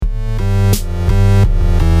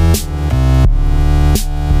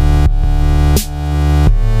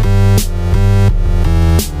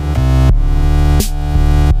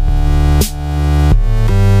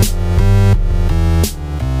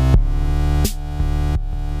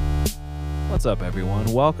What's up, everyone?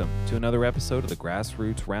 Welcome to another episode of the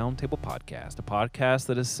Grassroots Roundtable Podcast, a podcast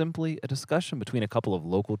that is simply a discussion between a couple of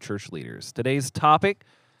local church leaders. Today's topic,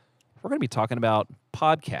 we're going to be talking about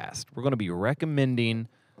podcast. We're going to be recommending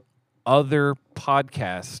other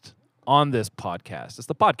podcasts on this podcast. It's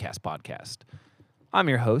the Podcast. I'm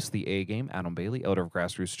your host, the A-Game, Adam Bailey, elder of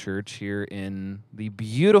Grassroots Church here in the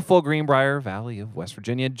beautiful Greenbrier Valley of West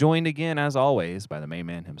Virginia, joined again, as always, by the main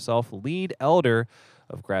man himself, lead elder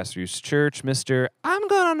of Grassroots Church, Mr. I'm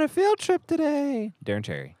going on a field trip today, Darren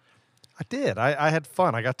Cherry. I did. I had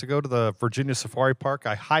fun. I got to go to the Virginia Safari Park.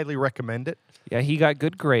 I highly recommend it. Yeah, he got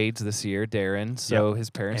good grades this year, Darren, so his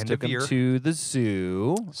parents took him to the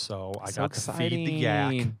zoo. So I So got to feed the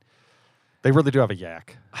yak. exciting. They really do have a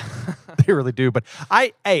yak. They really do. But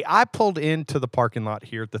I pulled into the parking lot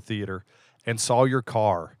here at the theater and saw your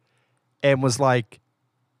car and was like,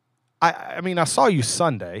 I mean, I saw you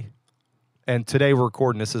Sunday, and today we're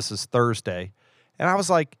recording this. This is Thursday. And I was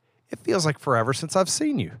like, it feels like forever since I've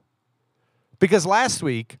seen you. Because last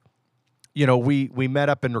week, you know, we met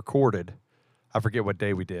up and recorded. I forget what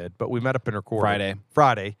day we did, but we met up and recorded.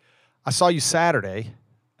 Friday. I saw you Saturday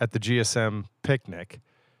at the GSM picnic,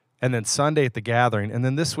 and then Sunday at the gathering, and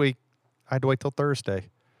then this week I had to wait till Thursday.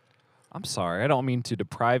 I'm sorry. I don't mean to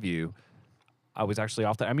deprive you. I was actually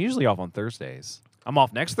off. I'm usually off on Thursdays. I'm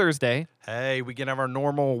off next Thursday. Hey, we can have our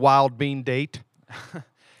normal wild bean date.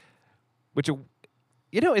 Which,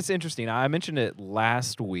 you know, it's interesting. I mentioned it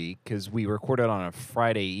last week because we recorded on a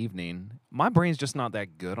Friday evening. My brain's just not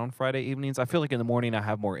that good on Friday evenings. I feel like in the morning I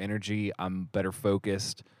have more energy. I'm better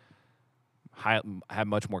focused. I have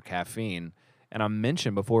much more caffeine. And I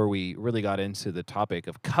mentioned before we really got into the topic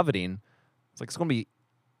of coveting, it's going to be,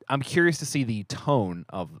 I'm curious to see the tone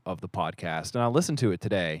of the podcast. And I listened to it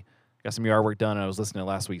today. Got some yard work done, and I was listening to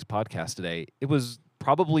last week's podcast today. It was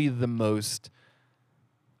probably the most,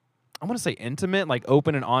 I want to say intimate, like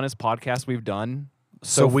open and honest podcast we've done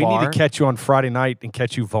so we far. need to catch you on Friday night and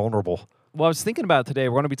catch you vulnerable. Well, I was thinking about today,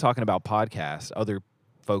 we're going to be talking about podcasts, other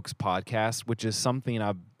folks' podcasts, which is something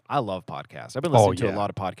I love podcasts. I've been listening to a lot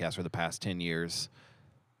of podcasts for the past 10 years.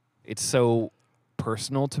 It's so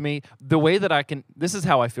personal to me. The way that this is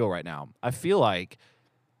how I feel right now. I feel like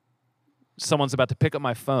someone's about to pick up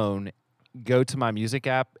my phone, go to my music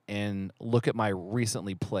app, and look at my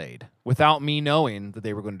recently played without me knowing that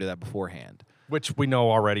they were going to do that beforehand. Which we know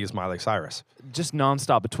already is Miley Cyrus. Just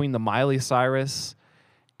nonstop between the Miley Cyrus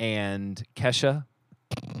and Kesha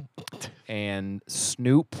and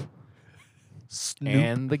Snoop.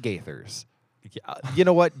 And the Gaithers. You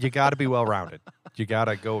know what? You got to be well-rounded. You got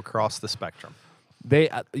to go across the spectrum.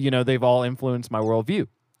 They've all influenced my worldview.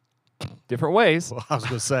 Different ways. Well, I was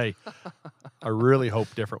going to say, I really hope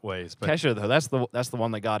different ways. But Kesha, though, that's the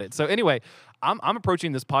one that got it. So anyway, I'm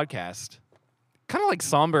approaching this podcast kind of like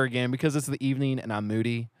somber again because it's the evening and I'm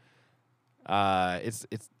moody. I'm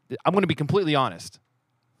going to be completely honest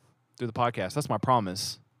through the podcast. That's my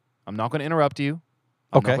promise. I'm not going to interrupt you.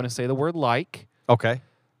 I'm not going to say the word like. Okay.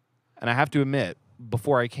 And I have to admit,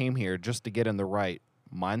 before I came here, just to get in the right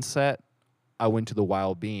mindset, I went to the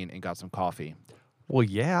Wild Bean and got some coffee. Well,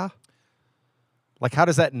 yeah. Like, how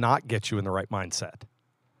does that not get you in the right mindset?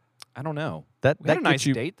 I don't know. We had a nice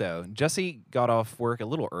date, though. Jesse got off work a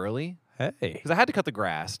little early. Hey. Because I had to cut the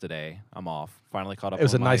grass today. I'm off. Finally caught up. It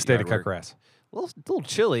was a on my nice day to yard cut work. grass. A little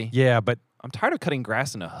chilly. Yeah, but I'm tired of cutting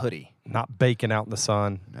grass in a hoodie. not baking out in the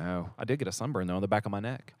sun. No. I did get a sunburn, though, on the back of my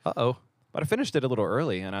neck. Uh-oh. But I finished it a little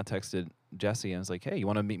early, and I texted Jesse, and I was like, hey, you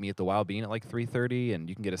want to meet me at the Wild Bean at like 3:30, and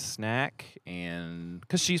you can get a snack, and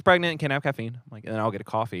because she's pregnant and can't have caffeine. I'm like, and then I'll get a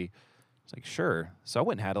coffee. It's like, sure. So I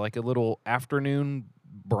went and had like a little afternoon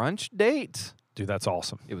brunch date. Dude, that's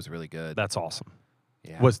awesome. It was really good. That's awesome.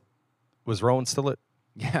 Yeah. Was Rowan still at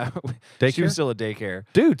Yeah. daycare? She was still at daycare.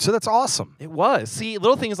 Dude, so that's awesome. It was. See,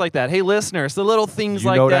 little things like that. Hey, listeners, the little things You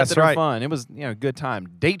like know that that's that are right. fun. It was, a good time.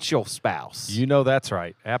 Date your spouse. You know that's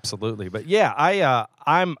right. Absolutely. But yeah,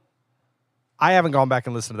 I haven't gone back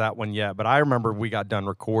and listened to that one yet, but I remember we got done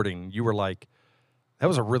recording. You were like, that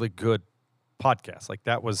was a really good podcast. Like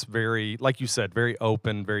that was very, like you said, very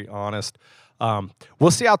open, very honest.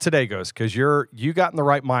 We'll see how today goes because you got in the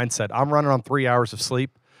right mindset. I'm running on 3 hours of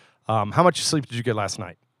sleep. How much sleep did you get last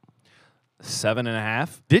night?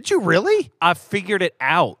 7.5. Did you really? I figured it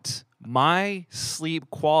out. My sleep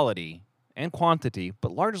quality and quantity,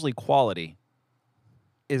 but largely quality,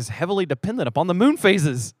 is heavily dependent upon the moon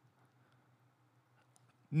phases.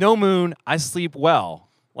 No moon, I sleep well.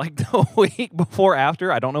 Like the week before, after,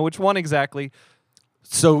 I don't know which one exactly.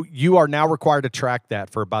 So you are now required to track that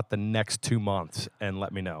for about the next 2 months and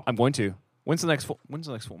let me know. I'm going to. When's the next full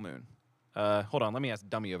moon? Hold on, let me ask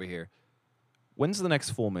Dummy over here. When's the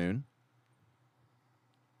next full moon?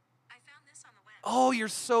 Oh, you're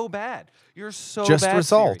so bad. You're so Just bad.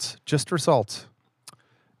 results. Just results.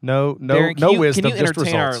 No, Darren, no can you, wisdom. Can you just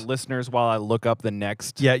entertain results. our listeners while I look up the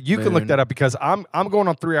next? Yeah, you can look moon? that up because I'm going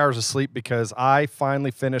on 3 hours of sleep because I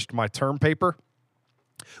finally finished my term paper,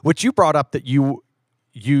 which you brought up that you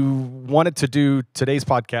wanted to do today's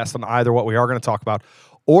podcast on either what we are going to talk about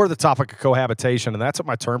or the topic of cohabitation, and that's what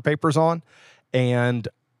my term paper's on. And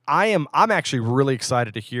I'm actually really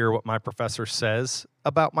excited to hear what my professor says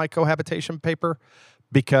about my cohabitation paper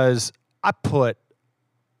because I put,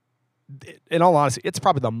 in all honesty, it's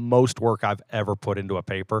probably the most work I've ever put into a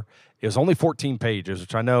paper. It was only 14 pages,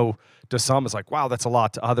 which I know to some is like, wow, that's a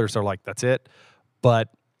lot. To others, they're like, that's it. But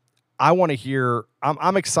I want to hear,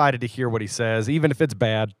 I'm excited to hear what he says, even if it's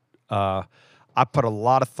bad. I put a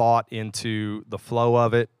lot of thought into the flow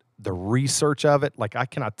of it, the research of it. Like, I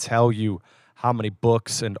cannot tell you how many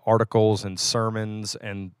books and articles and sermons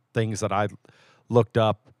and things that I looked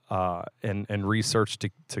up and researched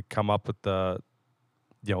to come up with the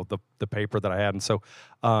paper that I had. And so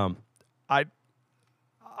I'm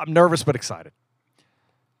nervous but excited.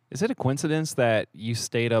 Is it a coincidence that you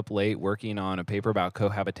stayed up late working on a paper about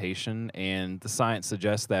cohabitation, and the science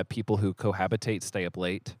suggests that people who cohabitate stay up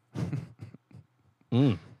late?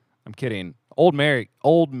 I'm kidding. Old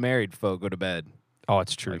married folk go to bed Oh,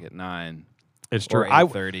 it's true. like at 9. It's or true.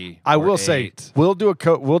 8:30. I or will say 8. we'll do a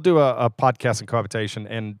podcast on cohabitation,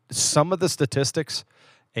 and some of the statistics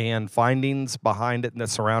and findings behind it and that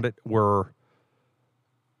surround it were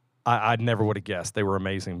I never would have guessed. They were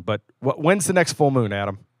amazing. But when's the next full moon,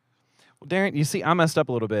 Adam? Well, Darren, you see, I messed up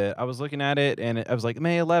a little bit. I was looking at it, and I was like,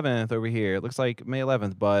 May 11th over here. It looks like May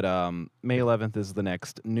 11th, but May 11th is the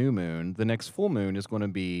next new moon. The next full moon is going to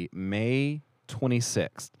be May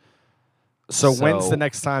 26th. So when's the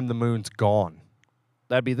next time the moon's gone?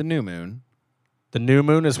 That'd be the new moon. The new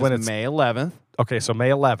moon is when it's May 11th. Okay, so May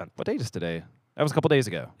 11th. What date is today? That was a couple days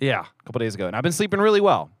ago. Yeah. A couple days ago, and I've been sleeping really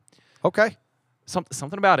well. Okay.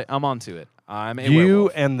 Something about it. I'm onto it. I'm a You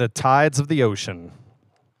werewolf. and the tides of the ocean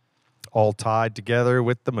all tied together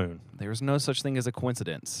with the moon. There's no such thing as a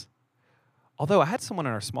coincidence. Although I had someone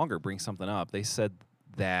in our small group bring something up. They said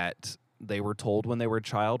that they were told when they were a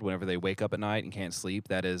child, whenever they wake up at night and can't sleep,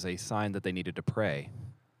 that is a sign that they needed to pray.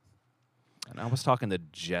 And I was talking to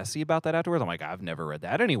Jesse about that afterwards. I'm like, I've never read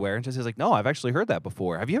that anywhere. And Jesse's like, no, I've actually heard that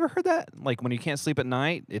before. Have you ever heard that? Like, when you can't sleep at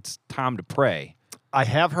night, it's time to pray. I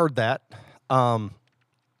have heard that.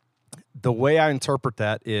 The way I interpret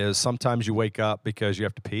that is sometimes you wake up because you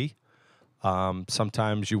have to pee.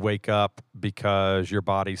 Sometimes you wake up because your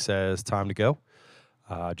body says time to go,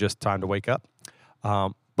 just time to wake up.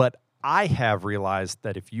 But I have realized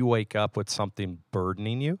that if you wake up with something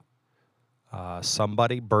burdening you,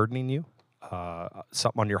 somebody burdening you,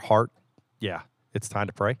 something on your heart, yeah, it's time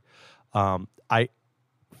to pray.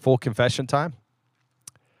 Full confession time.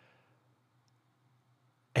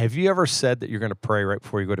 Have you ever said that you're going to pray right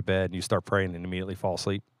before you go to bed and you start praying and immediately fall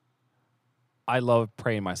asleep? I love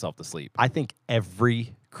praying myself to sleep. I think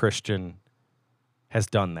every Christian has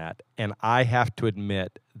done that. And I have to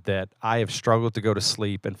admit that I have struggled to go to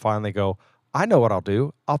sleep and finally go, I know what I'll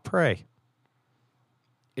do. I'll pray.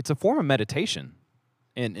 It's a form of meditation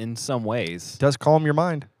in some ways. It does calm your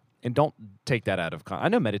mind. And don't take that out of I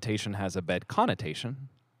know meditation has a bad connotation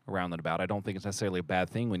around and about. I don't think it's necessarily a bad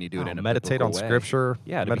thing when you do it in a meditate on biblical way. Scripture.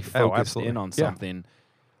 Yeah, to be focused in on something.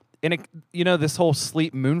 And this whole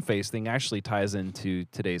sleep moon phase thing actually ties into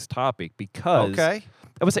today's topic because I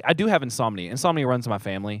would say I do have insomnia. Insomnia runs in my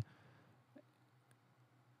family.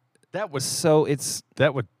 That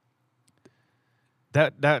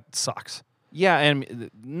sucks. Yeah,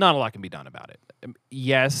 and not a lot can be done about it.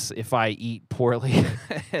 Yes, if I eat poorly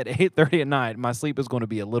at 8:30 at night, my sleep is going to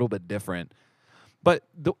be a little bit different. But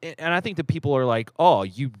I think that people are like, "Oh,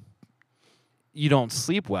 you don't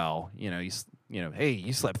sleep well. Hey,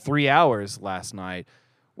 you slept 3 hours last night.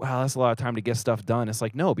 Wow, that's a lot of time to get stuff done." It's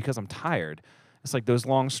like, no, because I'm tired. It's like those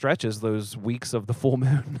long stretches, those weeks of the full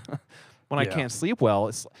moon when I can't sleep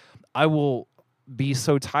well. I will be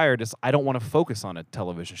so tired. I don't want to focus on a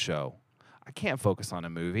television show. I can't focus on a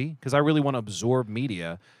movie because I really want to absorb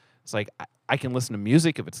media. It's like I can listen to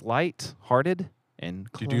music if it's light-hearted and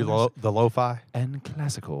do you do the lo-fi? And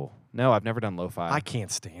classical. No, I've never done lo-fi. I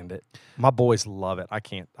can't stand it. My boys love it. I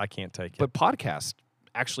can't take it. But podcasts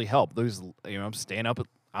actually help. Those, I'm staying up.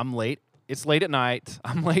 I'm late. It's late at night.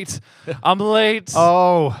 I'm late. I'm late.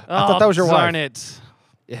 Oh, I thought that was your wife. Darn it.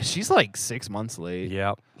 Yeah, she's like 6 months late.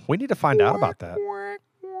 Yeah. We need to find out about that.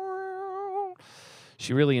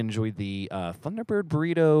 She really enjoyed the Thunderbird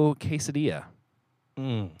burrito quesadilla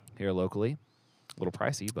here locally. A little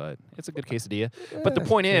pricey, but it's a good quesadilla. But the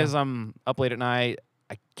point is, I'm up late at night.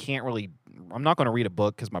 I can't really I'm not going to read a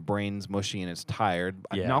book because my brain's mushy and it's tired.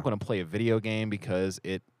 Yeah. I'm not going to play a video game because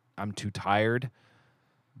I'm too tired.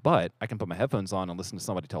 But I can put my headphones on and listen to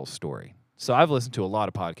somebody tell a story. So I've listened to a lot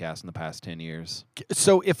of podcasts in the past 10 years.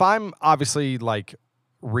 So if I'm obviously like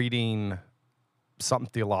reading something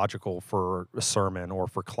theological for a sermon or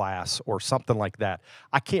for class or something like that,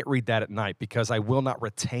 I can't read that at night because I will not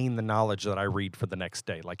retain the knowledge that I read for the next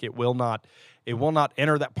day. Like it will not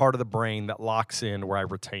enter that part of the brain that locks in where I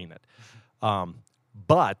retain it.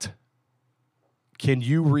 But can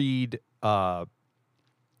you read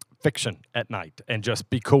fiction at night and just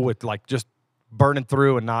be cool with like just burning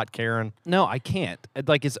through and not caring? No, I can't.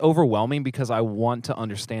 It's overwhelming because I want to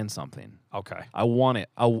understand something. Okay. I want it.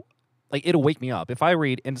 It'll wake me up. If I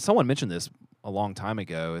read, and someone mentioned this a long time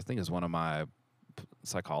ago, I think it was one of my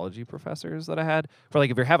psychology professors that I had, for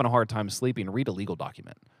like if you're having a hard time sleeping, read a legal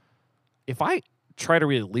document. If I try to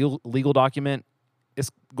read a legal document,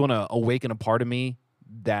 it's going to awaken a part of me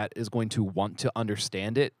that is going to want to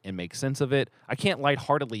understand it and make sense of it. I can't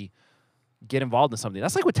lightheartedly get involved in something.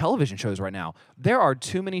 That's like with television shows right now. There are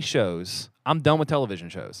too many shows. I'm done with television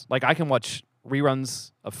shows. Like I can watch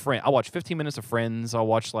reruns of Friends. I'll watch 15 minutes of Friends. I'll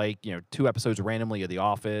watch 2 episodes randomly of The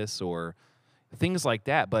Office or things like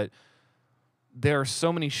that. But there are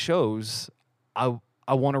so many shows. I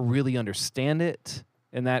want to really understand it,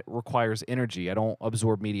 and that requires energy. I don't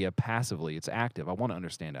absorb media passively. It's active. I want to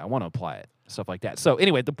understand it. I want to apply it, stuff like that. So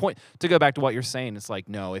anyway, the point, to go back to what you're saying, it's like,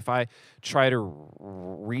 no, if I try to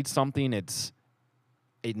read something,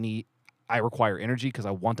 I require energy because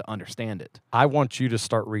I want to understand it. I want you to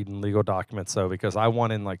start reading legal documents, though, because I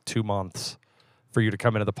want in like 2 months for you to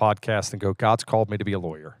come into the podcast and go, God's called me to be a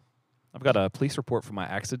lawyer. I've got a police report from my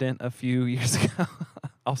accident a few years ago.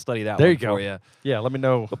 I'll study that There one you go. for you. Yeah, let me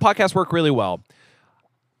know. The podcasts work really well.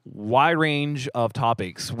 Wide range of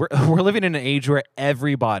topics. We're living in an age where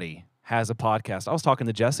everybody has a podcast. I was talking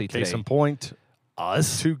to Jesse today. Case in point,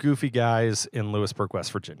 Us. 2 goofy guys in Lewisburg,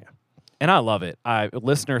 West Virginia. And I love it.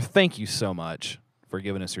 Listener, thank you so much for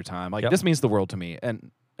giving us your time. Yep. This means the world to me.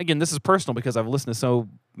 And again, this is personal because I've listened to so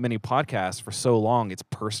many podcasts for so long. It's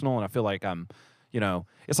personal, and I feel like I'm,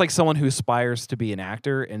 it's like someone who aspires to be an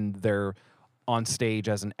actor and they're on stage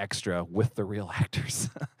as an extra with the real actors,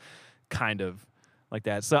 kind of like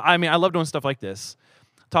that. So, I love doing stuff like this.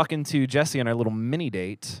 Talking to Jessie on our little mini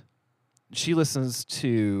date, she listens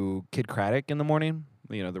to Kid Craddock in the morning,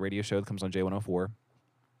 the radio show that comes on J104.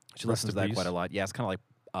 She Rest listens to in that peace. quite a lot. Yeah, it's kind of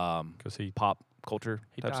like Because he pop culture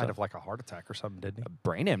type died stuff. of like a heart attack or something, didn't he?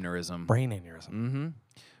 Brain aneurysm. Brain aneurysm. Mm-hmm.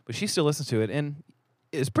 But she still listens to it, and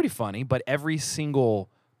it's pretty funny. But every single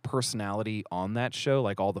personality on that show,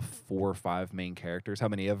 like all the 4 or 5 main characters, how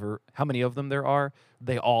many of them there are,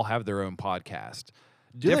 they all have their own podcast.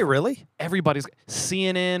 Do they really? Everybody's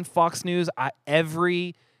CNN, Fox News,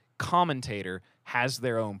 every commentator has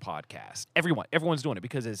their own podcast. Everyone's doing it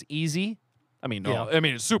because it's easy.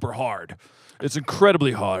 It's super hard. It's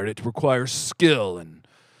incredibly hard. It requires skill and,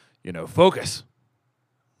 focus.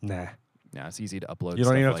 Nah. Yeah, it's easy to upload. You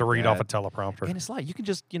don't even have stuff to like read that. off a teleprompter. And it's like you can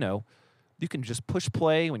just, you can just push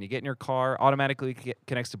play when you get in your car, automatically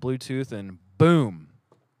connects to Bluetooth, and boom,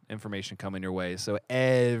 information coming your way. So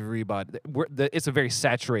everybody, it's a very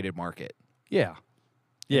saturated market. Yeah.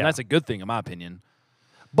 And that's a good thing, in my opinion.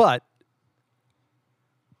 But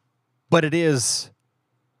it is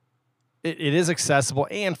accessible,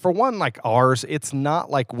 and for one like ours, it's not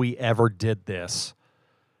like we ever did this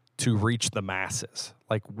to reach the masses.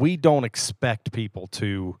 Like we don't expect people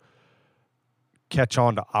to catch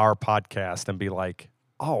on to our podcast and be like,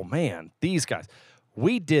 "Oh man, these guys."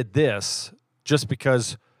 We did this just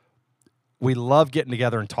because we love getting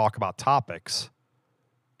together and talk about topics,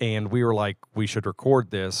 and we were like, we should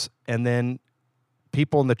record this, and then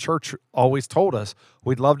people in the church always told us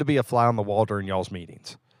we'd love to be a fly on the wall during y'all's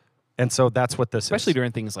meetings. And so that's what this Especially is.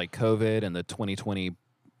 during things like COVID and the 2020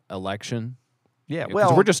 election. Yeah,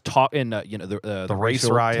 Because we're just talking, the race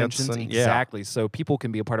racial riots tensions. and- yeah. Exactly. So people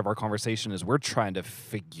can be a part of our conversation as we're trying to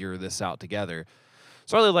figure this out together.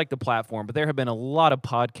 So I really like the platform, but there have been a lot of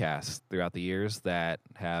podcasts throughout the years that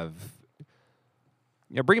have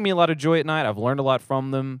bringing me a lot of joy at night. I've learned a lot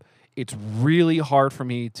from them. It's really hard for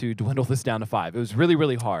me to dwindle this down to 5. It was really,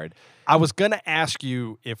 really hard. I was going to ask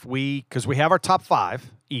you if because we have our top 5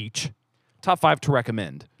 each. Top 5 to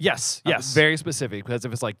recommend. Yes. Very specific, because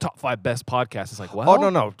if it's like top 5 best podcasts, it's like, well. Oh,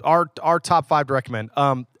 no. Our top 5 to recommend.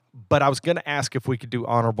 But I was going to ask if we could do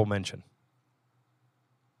honorable mention.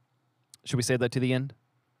 Should we save that to the end?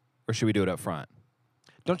 Or should we do it up front?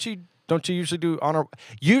 Don't you usually do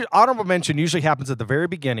honorable mention usually happens at the very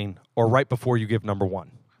beginning or right before you give number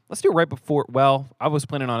 1. Let's do it right before. Well, I was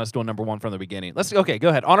planning on us doing number one from the beginning. Okay, go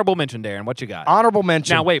ahead. Honorable mention, Darren. What you got? Honorable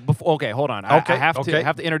mention. Now wait. Okay, hold on. Okay, I have okay.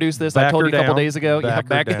 to introduce this. Back I told her you a couple down. days ago. Yeah,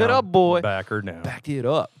 back her it down. up, boy. Back her down. Back it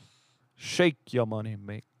up. Shake your money,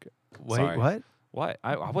 make. Wait, Sorry. what? What?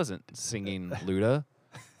 I wasn't singing Luda.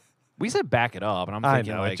 We said back it up, and I'm I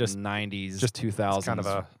thinking know, like just- 90s, just 2000s. It's kind of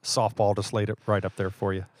a softball. Just laid it right up there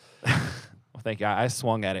for you. Well, thank you. I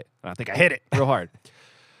swung at it, and I think I hit it real hard.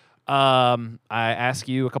 I asked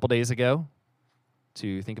you a couple days ago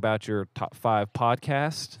to think about your top 5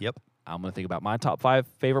 podcast. Yep. I'm going to think about my top 5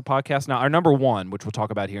 favorite podcasts. Now, our number one, which we'll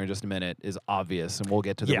talk about here in just a minute, is obvious, and we'll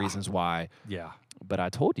get to the Yeah. reasons why. Yeah. But I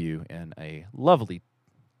told you in a lovely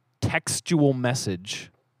textual message,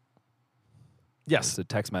 Yes. it's a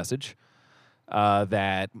text message,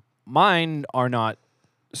 that mine are not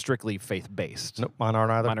strictly faith-based. Nope. Mine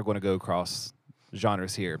aren't either. Mine are going to go across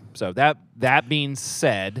genres here. So that being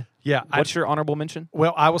said, Yeah. what's your honorable mention?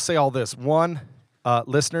 Well, I will say all this. One,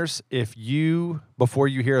 listeners, if you, before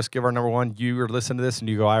you hear us give our number one, you are listening to this and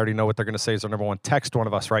you go, I already know what they're going to say is our number one, text one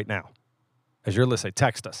of us right now. As you're listening,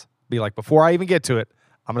 text us. Be like, before I even get to it,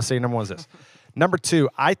 I'm going to say number one is this. Number two,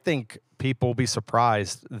 I think people will be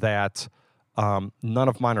surprised that none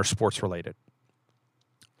of mine are sports related.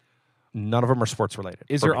 None of them are sports related.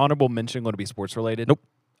 Is for your me. honorable mention going to be sports related? Nope.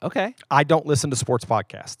 Okay. I don't listen to sports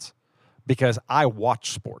podcasts because I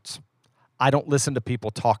watch sports. I don't listen to people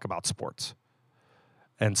talk about sports.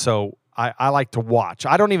 And so I like to watch.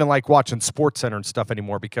 I don't even like watching SportsCenter and stuff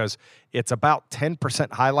anymore because it's about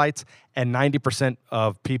 10% highlights and 90%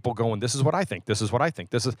 of people going, this is what I think. This is what I think.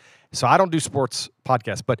 So I don't do sports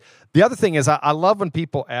podcasts. But the other thing is I love when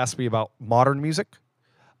people ask me about modern music.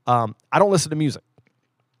 I don't listen to music.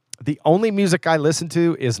 The only music I listen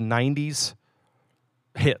to is 90s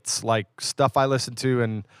hits, like stuff I listened to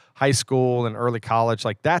in high school and early college.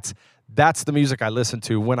 Like that's the music I listen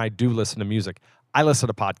to when I do listen to music. I listen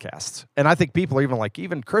to podcasts. And I think people are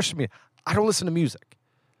even Christian music, I don't listen to music.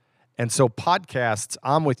 And so podcasts,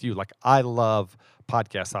 I'm with you. Like I love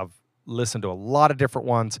podcasts. I've listened to a lot of different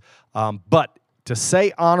ones. But to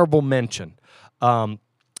say honorable mention,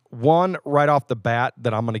 one right off the bat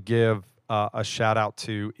that I'm going to give a shout out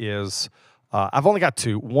to is I've only got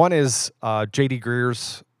 2. One is J.D.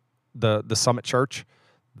 Greer's the Summit Church,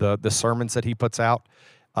 the sermons that he puts out.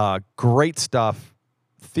 Great stuff,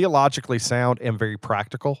 theologically sound and very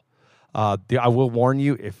practical. I will warn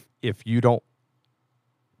you, if you don't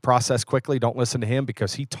process quickly, don't listen to him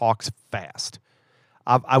because he talks fast.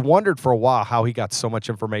 I wondered for a while how he got so much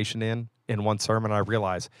information in one sermon. I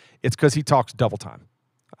realized it's because he talks double time.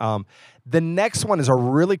 The next one is a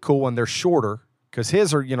really cool one. They're shorter because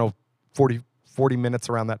his are 40 minutes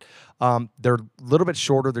around that. They're a little bit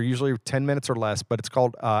shorter. They're usually 10 minutes or less, but it's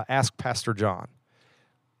called Ask Pastor John.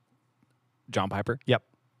 John Piper? Yep.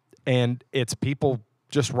 And it's people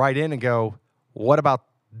just write in and go, what about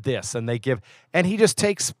this? And he just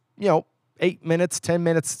takes, 8 minutes, 10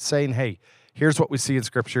 minutes saying, hey, here's what we see in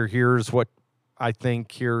Scripture. Here's what I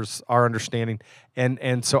think. Here's our understanding.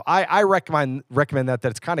 And so I recommend that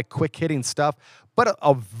it's kind of quick hitting stuff, but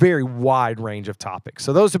a very wide range of topics.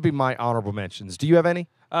 So those would be my honorable mentions. Do you have any?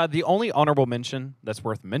 The only honorable mention that's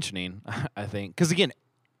worth mentioning, I think, because again,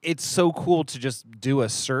 it's so cool to just do a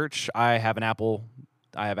search. I have Apple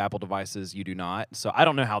devices. You do not. So I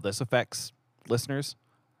don't know how this affects listeners.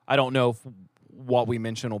 I don't know if what we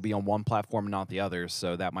mention will be on one platform and not the others.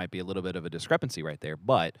 So that might be a little bit of a discrepancy right there.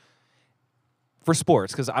 But for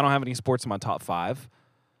sports, because I don't have any sports in my top 5.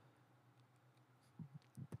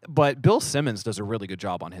 But Bill Simmons does a really good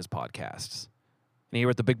job on his podcasts. And he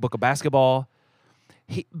wrote the Big Book of Basketball.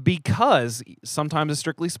 Because sometimes it's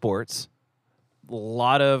strictly sports, a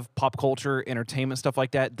lot of pop culture, entertainment, stuff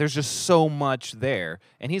like that. There's just so much there.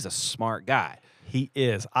 And he's a smart guy. He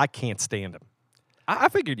is. I can't stand him. I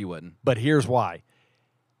figured you wouldn't. But here's why.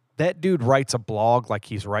 That dude writes a blog like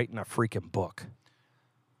he's writing a freaking book.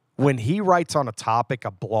 When he writes on a topic,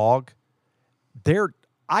 a blog,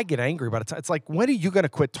 I get angry about it. It's like, when are you going to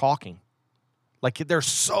quit talking? Like, they're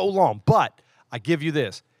so long. But I give you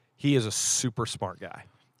this. He is a super smart guy.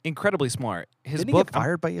 Incredibly smart. His Didn't book, he get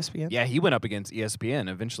fired by ESPN? Yeah, he went up against ESPN,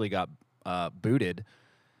 eventually got booted.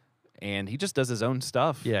 And he just does his own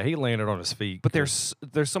stuff. Yeah, he landed on his feet. But there's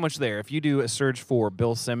so much there. If you do a search for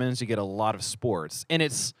Bill Simmons, you get a lot of sports. And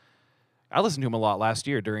I listened to him a lot last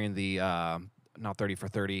year during the not 30 for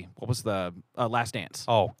 30. What was the Last Dance?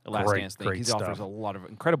 Oh, the Last Dance thing. He offers a lot of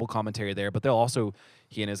incredible commentary there. But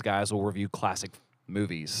he and his guys will review classic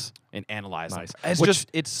movies and analyze them.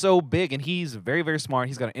 It's so big, and he's very, very smart.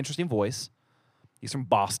 He's got an interesting voice. He's from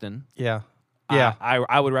Boston. Yeah.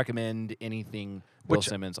 I would recommend anything Bill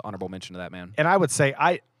Simmons, honorable mention to that man. And I would say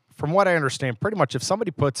from what I understand, pretty much if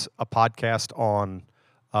somebody puts a podcast on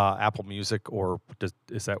Apple Music, or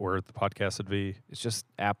is that where the podcast would be? It's just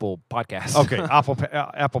Apple Podcasts. Okay, Apple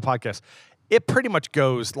Podcasts. It pretty much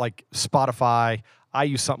goes like Spotify. I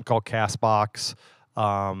use something called Castbox.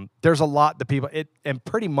 There's a lot that people and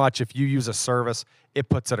pretty much if you use a service, it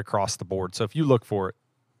puts it across the board. So if you look for it,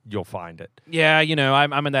 you'll find it. Yeah,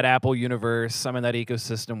 I'm in that Apple universe. I'm in that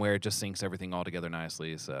ecosystem where it just syncs everything all together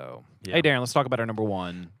nicely. So, Yeah. Hey, Darren, let's talk about our number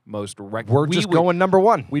one most. We're just going number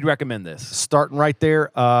one. We'd recommend this. Starting right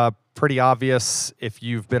there. Pretty obvious if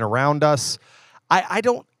you've been around us.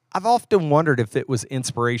 I've often wondered if it was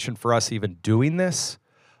inspiration for us even doing this,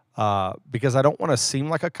 because I don't want to seem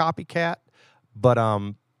like a copycat, but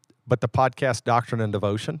the podcast Doctrine and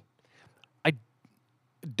Devotion.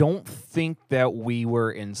 Don't think that we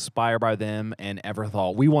were inspired by them and ever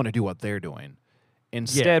thought we want to do what they're doing.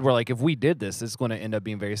 Instead, we're like, if we did this, it's going to end up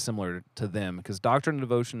being very similar to them, because Doctrine and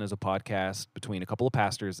Devotion is a podcast between a couple of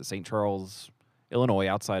pastors at St. Charles, Illinois,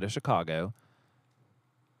 outside of Chicago.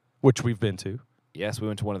 Which we've been to. Yes, we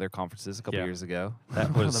went to one of their conferences a couple years ago.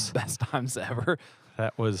 That One was of the best times ever.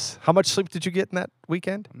 That was. How much sleep did you get in that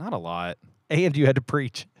weekend? Not a lot. And you had to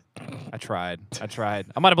preach. I tried.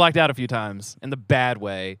 I might have blacked out a few times in the bad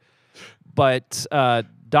way. But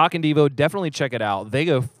Doc and Devo, definitely check it out. They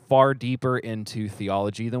go far deeper into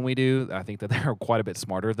theology than we do. I think that they're quite a bit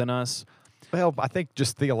smarter than us. Well, I think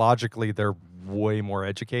just theologically, they're way more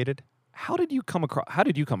educated. How did you come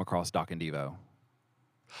across Doc and Devo?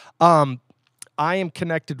 I am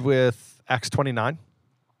connected with Acts 29,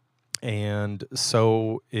 and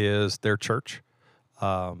so is their church.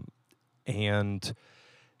 And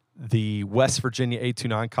the West Virginia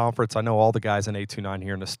 829 conference, I know all the guys in 829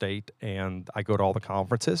 here in the state, and I go to all the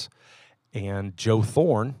conferences. And Joe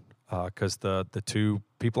Thorne, because the two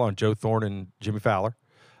people on Joe Thorne and Jimmy Fowler,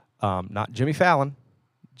 not Jimmy Fallon.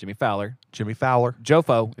 Jimmy Fowler.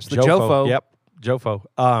 Jofo. It's the Jofo. Yep,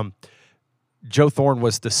 Jofo. Joe Thorne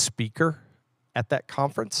was the speaker at that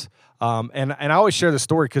conference. And I always share the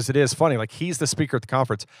story because it is funny. Like, he's the speaker at the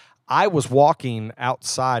conference. I was walking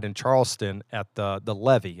outside in Charleston at the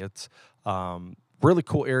Levee. It's really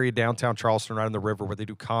cool area downtown Charleston, right on the river, where they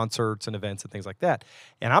do concerts and events and things like that.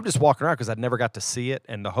 And I'm just walking around because I'd never got to see it.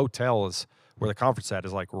 And the hotel is where the conference at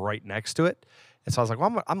is like right next to it. And so I was like,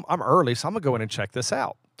 well, I'm early, so I'm gonna go in and check this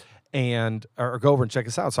out, or go over and check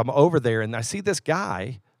this out. So I'm over there, and I see this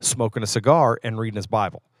guy smoking a cigar and reading his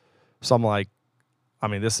Bible. So I'm like, I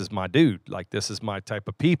mean, this is my dude. Like, this is my type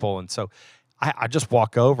of people. And so I just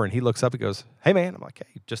walk over, and he looks up and goes, hey, man. I'm like,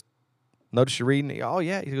 hey, just notice you're reading. Oh,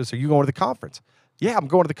 yeah. He goes, are you going to the conference? Yeah, I'm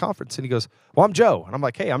going to the conference. And he goes, well, I'm Joe. And I'm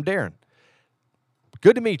like, hey, I'm Darren.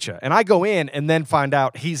 Good to meet you. And I go in and then find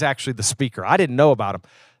out he's actually the speaker. I didn't know about him.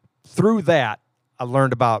 Through that, I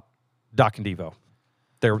learned about Doc and Devo,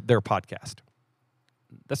 their podcast.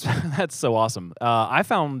 That's so awesome. I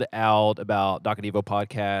found out about Doc and Devo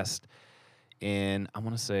podcast in, I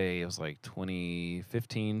want to say it was like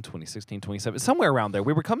 2015, 2016, 2017, somewhere around there.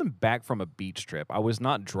 We were coming back from a beach trip. I was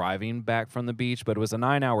not driving back from the beach, but it was a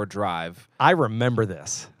 9-hour drive. I remember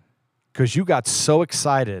this because you got so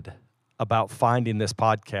excited about finding this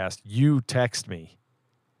podcast. You text me.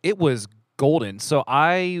 It was golden. So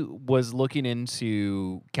I was looking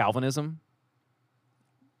into Calvinism,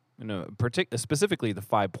 specifically the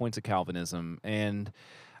 5 points of Calvinism, and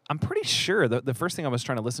I'm pretty sure the first thing I was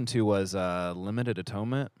trying to listen to was Limited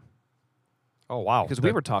Atonement. Oh, wow. Because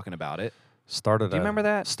we were talking about it. Do you remember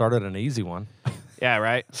that? Started an easy one. Yeah,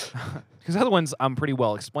 right? Because other ones I'm pretty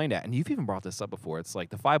well explained at. And you've even brought this up before. It's like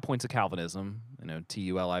the 5 points of Calvinism,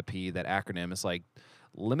 TULIP, that acronym. It's like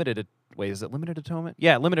is it Limited Atonement?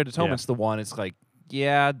 Yeah, Limited Atonement's the one. It's like,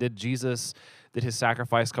 did his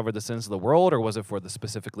sacrifice cover the sins of the world, or was it for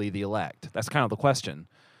specifically the elect? That's kind of the question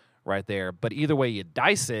right there. But either way you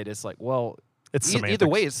dice it, it's like, well, it's either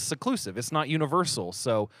way it's seclusive. It's not universal.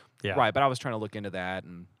 So, yeah. Right, but I was trying to look into that,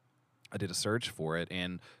 and I did a search for it,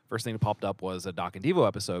 and first thing that popped up was a Doc and Devo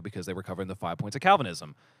episode because they were covering the 5 points of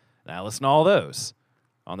Calvinism. And I listened to all those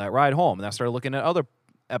on that ride home, and I started looking at other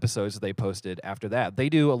episodes that they posted after that. They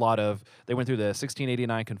do a lot of, they went through the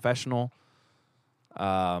 1689 confessional.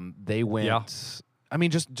 They went, I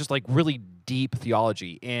mean, just like really deep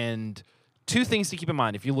theology. And two things to keep in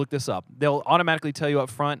mind if you look this up. They'll automatically tell you up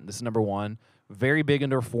front, this is number one, very big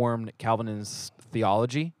into Reformed Calvinist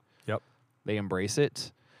theology. Yep. They embrace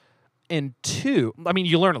it. And two, I mean,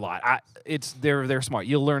 you learn a lot. They're smart.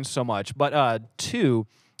 You learn so much. But two,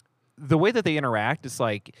 the way that they interact, it's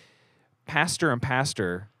like pastor and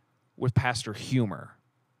pastor with pastor humor.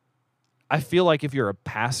 I feel like if you're a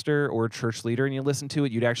pastor or a church leader and you listen to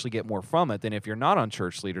it, you'd actually get more from it than if you're not on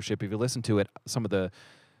church leadership. If you listen to it, some of the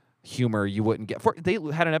humor you wouldn't get. They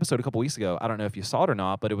had an episode a couple weeks ago. I don't know if you saw it or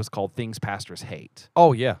not, but it was called "Things Pastors Hate."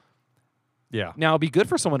 Oh yeah, yeah. Now, it'd be good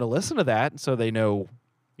for someone to listen to that so they know,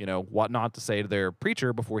 what not to say to their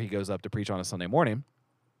preacher before he goes up to preach on a Sunday morning.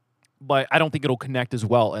 But I don't think it'll connect as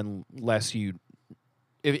well unless you're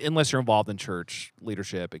involved in church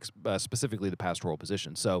leadership, specifically the pastoral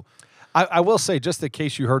position. So, I will say, just in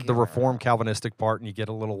case you heard the Reformed Calvinistic part and you get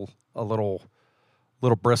a little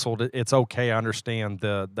bristled, it's okay. I understand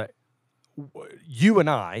the you and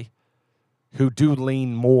I, who do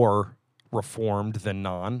lean more Reformed than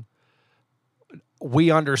non, we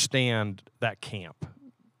understand that camp.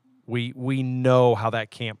 We know how that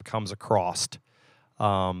camp comes across,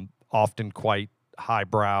 often quite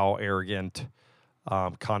highbrow, arrogant,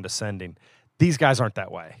 condescending. These guys aren't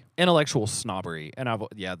that way. Intellectual snobbery, and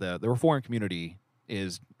the Reformed community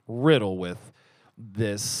is riddled with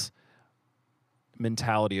this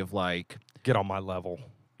mentality of like, get on my level.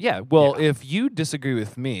 Yeah, well, if you disagree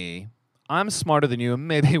with me, I'm smarter than you, and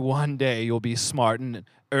maybe one day you'll be smart and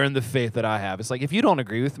earn the faith that I have. It's like, if you don't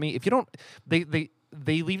agree with me, if you don't,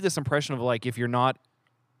 they leave this impression of like, if you're not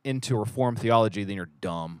into Reformed theology, then you're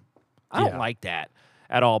dumb. I don't like that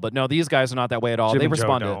at all. But no, these guys are not that way at all. Jim They and Joe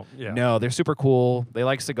respond don't. Yeah. no, they're super cool. They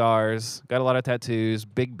like cigars, got a lot of tattoos,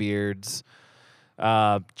 big beards.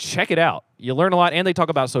 Check it out. You learn a lot, and they talk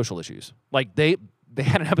about social issues. Like they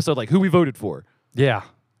had an episode like who we voted for. Yeah.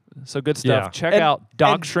 So good stuff. Yeah. Check out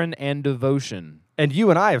Doctrine and Devotion. And you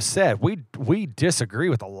and I have said we disagree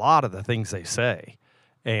with a lot of the things they say,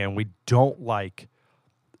 and we don't like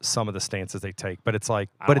some of the stances they take. But it's like,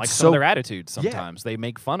 I like some of their attitudes sometimes. They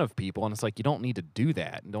make fun of people, and it's like, you don't need to do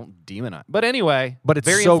that. And don't demonize. But anyway, but it's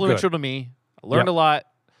very so influential good to me. I learned a lot.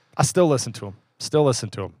 I still listen to them.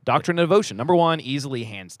 Doctrine and Devotion, number one, easily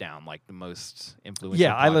hands down, like the most influential.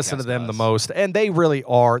 Yeah, I listen to them the most, and they really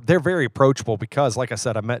are. They're very approachable because, like I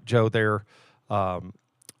said, I met Joe there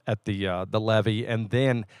at the levee, and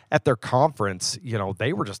then at their conference,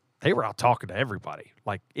 they were out talking to everybody,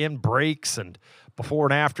 like in breaks and before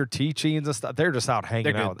and after teachings and stuff. They're just out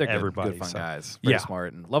hanging out with everybody. Good fun guys. Very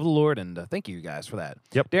smart and love the Lord, and thank you guys for that.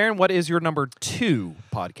 Yep. Darren, what is your number 2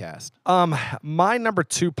 podcast? My number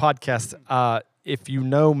 2 podcast, if you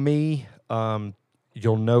know me,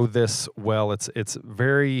 you'll know this well. It's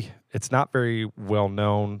not very well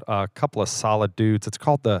known. A couple of solid dudes. It's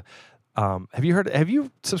called have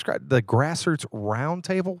you subscribed to the Grassroots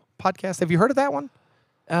Roundtable podcast? Have you heard of that one?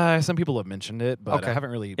 Some people have mentioned it, but I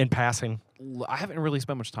haven't really in passing. I haven't really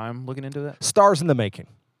spent much time looking into that. Stars in the making.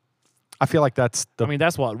 I feel like that's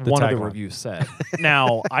what one of the reviews said.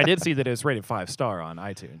 Now, I did see that it's rated 5-star on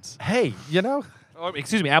iTunes. Hey, Or,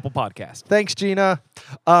 excuse me, Apple Podcast. Thanks, Gina.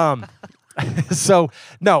 So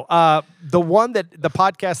no, the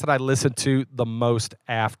podcast that I listen to the most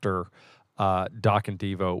after Doc and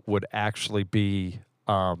Devo would actually be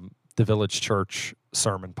the Village Church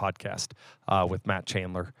Sermon Podcast with Matt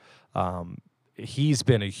Chandler. He's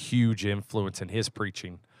been a huge influence in his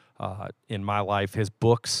preaching in my life. His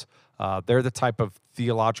books, they're the type of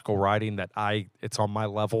theological writing that it's on my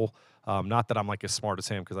level. Not that I'm like as smart as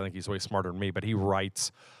him, because I think he's way smarter than me, but he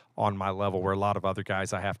writes on my level where a lot of other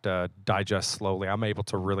guys I have to digest slowly. I'm able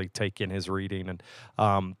to really take in his reading.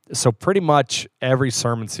 And so pretty much every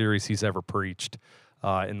sermon series he's ever preached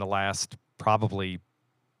in the last probably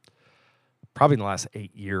in the last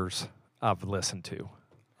 8 years I've listened to.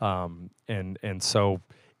 And so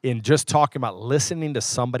in just talking about listening to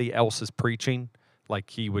somebody else's preaching, like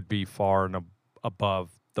he would be far and above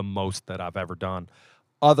the most that I've ever done,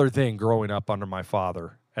 other than growing up under my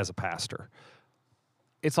father as a pastor.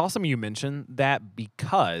 It's awesome you mentioned that,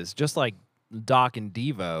 because just like Doc and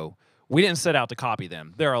Devo, we didn't set out to copy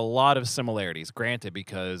them. There are a lot of similarities, granted,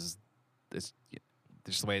 because it's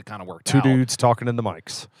just the way it kind of worked Two out. dudes talking in the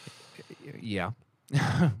mics. Yeah.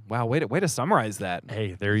 Wow, way to summarize that.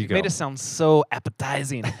 Hey, there you go. Made it sound so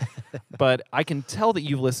appetizing. But I can tell that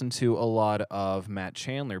you've listened to a lot of Matt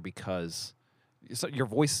Chandler, because your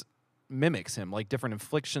voice mimics him, like different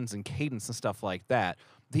inflections and cadence and stuff like that.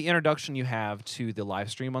 The introduction you have to the live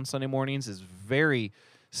stream on Sunday mornings is very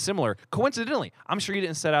similar. Coincidentally, I'm sure you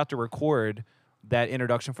didn't set out to record that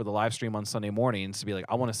introduction for the live stream on Sunday mornings to be like,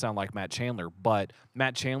 I want to sound like Matt Chandler. But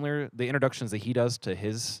Matt Chandler, the introductions that he does to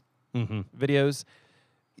his videos,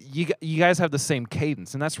 you guys have the same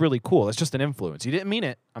cadence, and that's really cool. It's just an influence. You didn't mean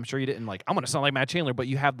it. I'm sure you didn't like, I'm going to sound like Matt Chandler, but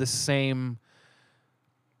you have the same,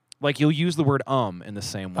 like you'll use the word in the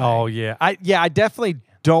same way. Oh, yeah. I definitely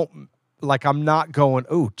don't, like I'm not going,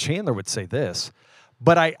 oh, Chandler would say this.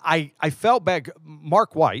 But I felt bad.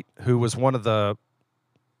 Mark White, who was one of the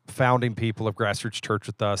founding people of Grassroots Church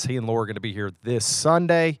with us, he and Laura are going to be here this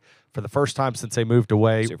Sunday for the first time since they moved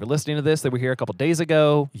away. So if you're listening to this, they were here a couple days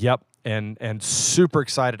ago. Yep, and super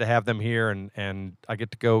excited to have them here, and I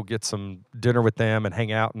get to go get some dinner with them and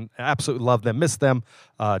hang out, and absolutely love them, miss them,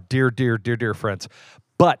 dear friends.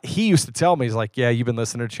 But he used to tell me, he's like, yeah, you've been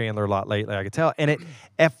listening to Chandler a lot lately, I could tell. And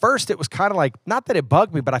at first it was kind of like, not that it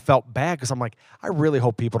bugged me, but I felt bad because I'm like, I really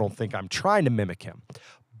hope people don't think I'm trying to mimic him.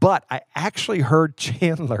 But I actually heard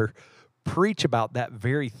Chandler preach about that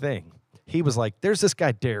very thing. He was like, there's this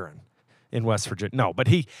guy, Darren, in West Virginia. No, but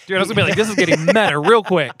he... Dude, I was going to be like, this is getting meta real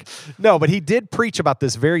quick. No, but he did preach about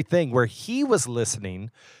this very thing where he was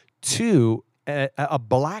listening to a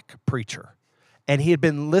black preacher. And he had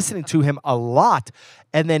been listening to him a lot.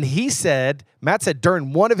 And then Matt said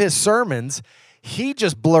during one of his sermons, he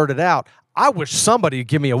just blurted out, I wish somebody would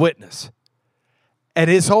give me a witness. And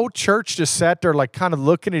his whole church just sat there like kind of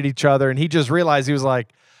looking at each other. And he just realized, he was like,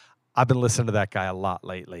 I've been listening to that guy a lot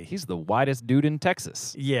lately. He's the whitest dude in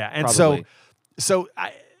Texas. Yeah. And probably. so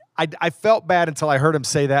I felt bad until I heard him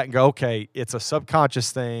say that and go, okay, it's a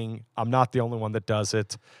subconscious thing. I'm not the only one that does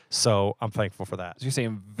it. So I'm thankful for that. So you're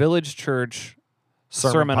saying Village Church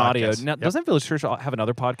sermon audio. podcast. Now, Yep. doesn't Village Church have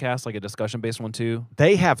another podcast, like a discussion-based one too?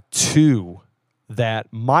 They have two that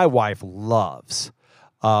my wife loves.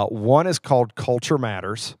 One is called Culture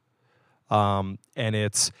Matters, and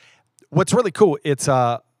it's what's really cool. It's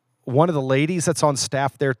one of the ladies that's on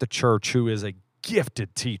staff there at the church who is a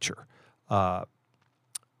gifted teacher,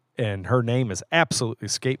 and her name is absolutely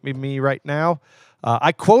escaping me right now.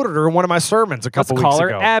 I quoted her in one of my sermons a couple Let's weeks call her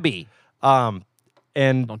ago. Abby.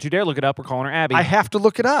 And Don't you dare look it up. We're calling her Abby. I have to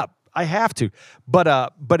look it up. I have to.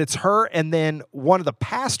 But it's her and then one of the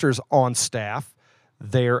pastors on staff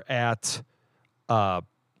there at the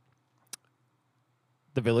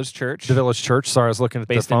Village Church. the Village Church. Sorry, I was looking at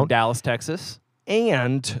based the phone. in Dallas, Texas.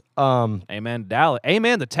 And Amen, Dallas.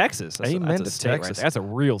 Amen to Texas. Amen that's a to state right Texas. there. That's a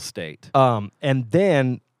real state. and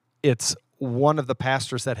then it's one of the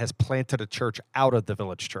pastors that has planted a church out of the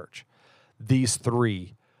Village Church. These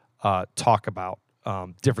three talk about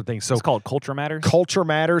different things. So It's called Culture Matters. Culture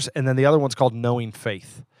Matters, and then the other one's called Knowing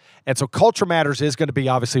Faith. And so Culture Matters is going to be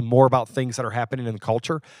obviously more about things that are happening in the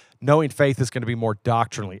culture. Knowing Faith is going to be more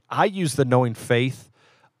doctrinally. I use the Knowing Faith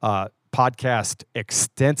podcast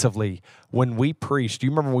extensively when we preached. Do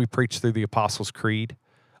you remember when we preached through the Apostles' Creed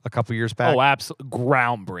a couple years back? Oh, absolutely.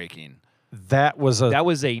 Groundbreaking. That was a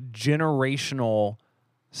generational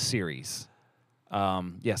series.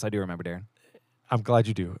 Yes, I do remember, Darren. I'm glad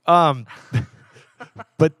you do.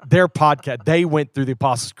 But their podcast, they went through the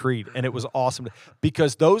Apostles' Creed, and it was awesome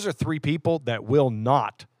because those are three people that will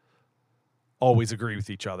not always agree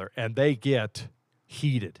with each other, and they get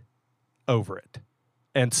heated over it.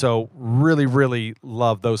 And so really, really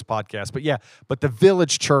love those podcasts. But yeah, but the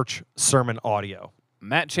Village Church sermon audio.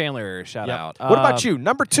 Matt Chandler, shout Yep. out. What about you?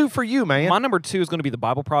 Number 2 for you, man. My number 2 is going to be the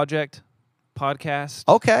Bible Project podcast.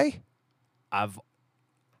 Okay.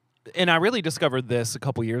 And I really discovered this a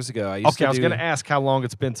couple years ago. I was going to ask how long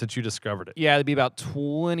it's been since you discovered it. Yeah, it'd be about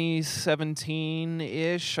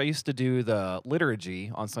 2017-ish. I used to do the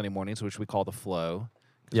liturgy on Sunday mornings, which we call the flow.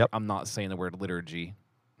 Yep. I'm not saying the word liturgy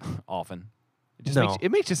often. No.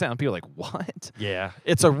 It makes you sound, people are like, what? Yeah.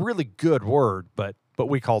 It's a really good word, but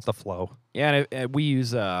we call it the flow. Yeah, and we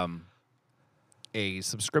use a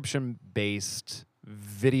subscription-based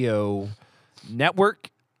video network,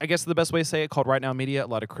 I guess is the best way to say it, called Right Now Media. A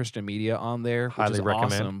lot of Christian media on there, which Highly is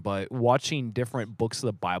recommend. awesome. But watching different books of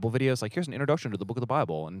the Bible videos, like here's an introduction to the book of the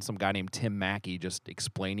Bible, and some guy named Tim Mackey just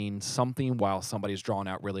explaining something while somebody's drawing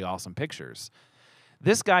out really awesome pictures.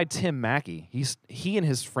 This guy, Tim Mackey, he and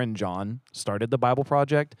his friend John started the Bible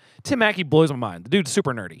Project. Tim Mackey blows my mind. The dude's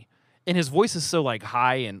super nerdy. And his voice is so like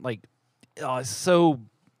high and like so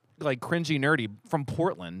like cringy nerdy from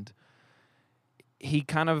Portland. He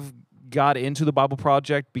kind of got into the Bible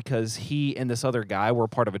Project because he and this other guy were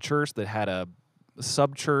part of a church that had a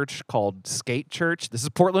sub-church called Skate Church. This is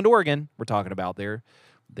Portland, Oregon we're talking about there.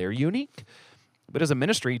 They're unique, but as a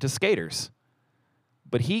ministry to skaters.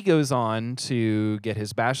 But he goes on to get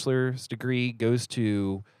his bachelor's degree, goes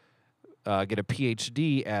to get a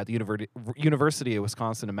PhD at the University of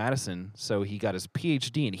Wisconsin in Madison. So he got his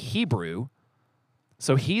PhD in Hebrew.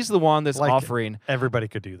 So he's the one that's offering. Everybody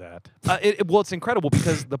could do that. Well, it's incredible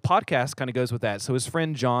because the podcast kind of goes with that. So his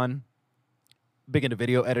friend John, big into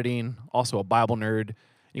video editing, also a Bible nerd.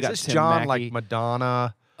 You got Is this Tim John Mackey. like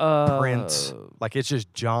Madonna, Prince? Like it's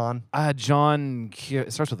just John? John.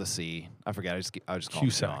 It starts with a C. I forget. I just call him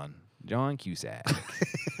Cusack. John. John Cusack.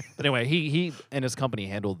 But anyway, he and his company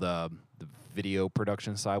handled the video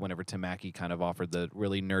production side whenever Tim Mackey kind of offered the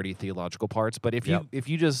really nerdy theological parts. But if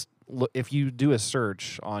you just if you do a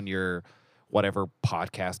search on your whatever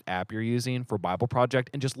podcast app you're using for Bible Project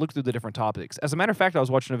and just look through the different topics. As a matter of fact, I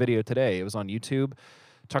was watching a video today. It was on YouTube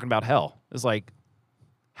talking about hell. It's like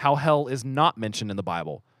how hell is not mentioned in the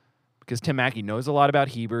Bible because Tim Mackie knows a lot about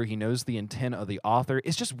Hebrew. He knows the intent of the author.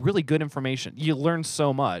 It's just really good information. You learn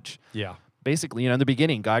so much. Yeah. Basically, in the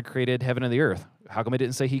beginning, God created heaven and the earth. How come it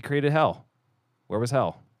didn't say he created hell? Where was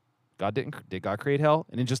hell? Did God create hell?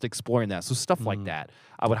 And then just exploring that. So stuff like that.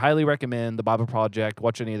 I would highly recommend the Bible Project.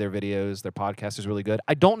 Watch any of their videos. Their podcast is really good.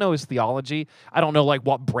 I don't know his theology. I don't know like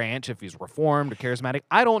what branch, if he's Reformed or Charismatic.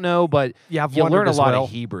 I don't know, but Yeah, I've you wondered learn a as lot well. of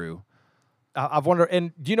Hebrew. I've wondered,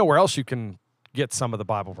 and do you know where else you can get some of the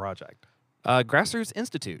Bible Project? Grassroots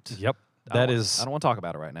Institute. Yep. I That don't- is, I don't want to talk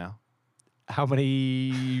about it right now. how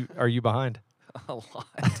many are you behind? A lot.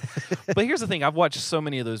 But here's the thing. I've watched so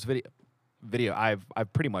many of those video. I've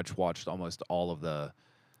pretty much watched almost all of the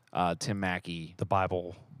Tim Mackie The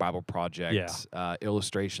Bible. Bible Project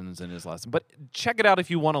illustrations in his lesson. But check it out if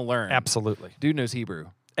you want to learn. Absolutely. Dude knows Hebrew.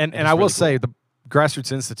 And it's I will really say the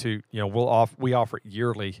Grassroots Institute, we offer it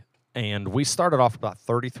yearly, and we started off about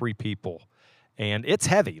 33 people, and it's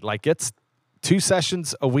heavy. Like it's 2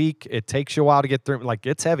 sessions a week. It takes you a while to get through. Like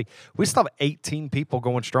it's heavy. We still have 18 people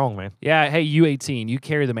going strong, man. Yeah, hey, U18, you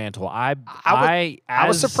carry the mantle. I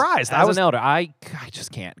was surprised. As an elder, I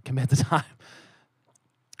just can't commit the time.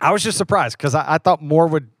 I was just surprised because I thought more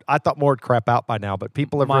would crap out by now, but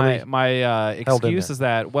people have really. My held in excuse there. is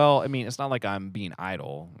that, well, I mean, it's not like I'm being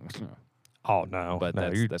idle. Oh no, But no,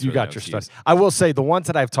 that's you really got no your stuff. excuse. I will say the ones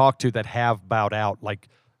that I've talked to that have bowed out, like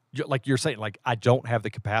you're saying, like I don't have the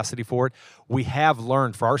capacity for it. We have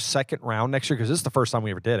learned for our second round next year because this is the first time we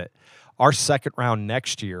ever did it. Our second round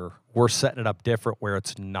next year, we're setting it up different where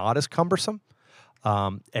it's not as cumbersome.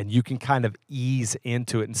 And you can kind of ease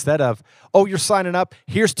into it instead of, oh, you're signing up.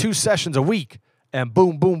 Here's 2 sessions a week, and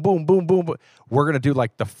boom, boom, boom, boom, boom. Boom. We're gonna do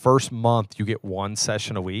like the first month you get 1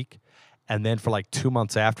 session a week, and then for like 2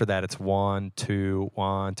 months after that it's 1, 2,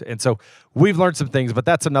 1, 2. And so we've learned some things, but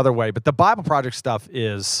that's another way. But the Bible Project stuff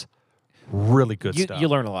is really good stuff. You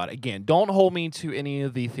learn a lot. Again, don't hold me to any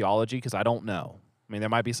of the theology because I don't know. I mean, there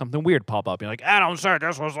might be something weird pop up. You're like, Adam said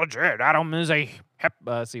this was legit. Adam is a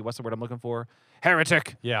what's the word I'm looking for?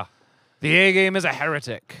 Heretic. Yeah, The A game is a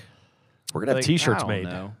heretic. we're gonna have Like, T-shirts I don't made.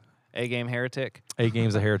 know. A game heretic. A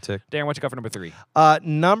game's a heretic. Darren, what you got for number 3?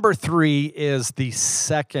 Number 3 is the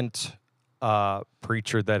second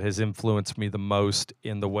preacher that has influenced me the most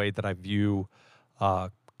in the way that I view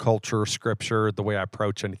culture, scripture, the way I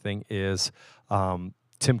approach anything is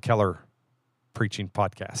Tim Keller preaching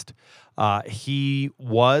podcast. He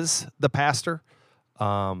was the pastor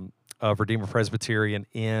of Redeemer Presbyterian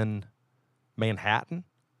in Manhattan.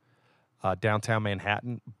 Downtown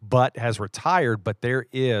Manhattan, but has retired. But there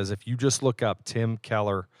is, if you just look up Tim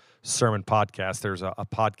Keller sermon podcast, there's a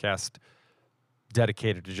podcast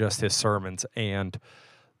dedicated to just his sermons. And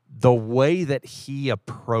the way that he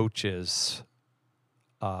approaches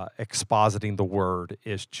expositing the word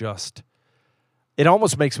is just, it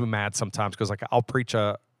almost makes me mad sometimes because like I'll preach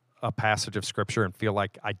a passage of scripture and feel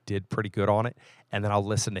like I did pretty good on it. And then I'll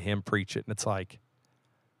listen to him preach it. And it's like,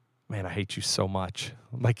 man, I hate you so much.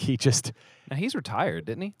 Like he just, Now, he's retired,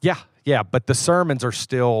 didn't he? yeah. But the sermons are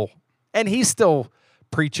still, and he still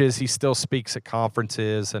preaches. He still speaks at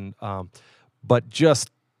conferences, and but just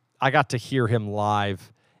I got to hear him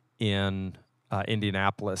live in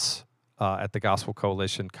Indianapolis at the Gospel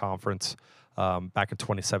Coalition conference back in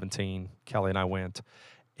 2017. Kelly and I went,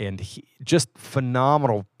 and he just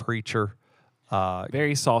phenomenal preacher.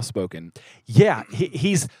 Very soft spoken. Yeah,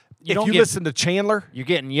 he's. If don't you get- listen to Chandler, You're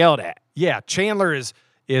getting yelled at. yeah, Chandler is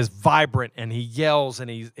vibrant and he yells and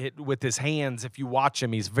he's with his hands. If you watch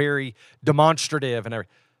him, he's very demonstrative and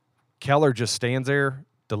everything. Keller just stands there,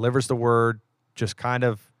 delivers the word, just kind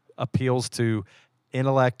of appeals to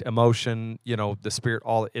intellect, emotion, the spirit.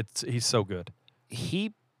 He's so good.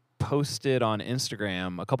 He posted on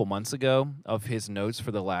Instagram a couple months ago of his notes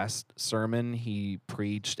for the last sermon he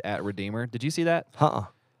preached at Redeemer. Did you see that?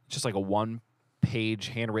 Just like a 1-page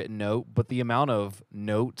handwritten note, but the amount of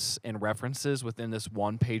notes and references within this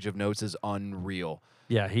 1 page of notes is unreal.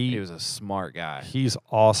 Yeah, He was a smart guy. he's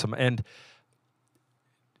awesome, and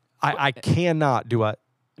I cannot do a.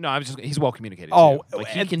 No, he's well communicated. Oh, too. Like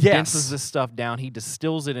he and condenses yes. this stuff down. He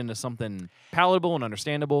distills it into something palatable and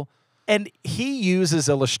understandable. And he uses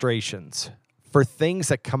illustrations for things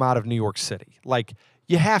that come out of New York City. Like,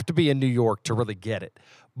 you have to be in New York to really get it.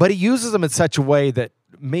 But he uses them in such a way that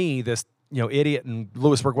me, this idiot in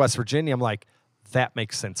Lewisburg, West Virginia, I'm like, that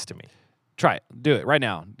makes sense to me. Try it. Do it right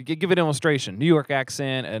now. Give it an illustration. New York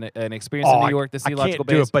accent, an experience in New York, this I theological can't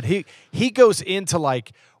do base. it. But he goes into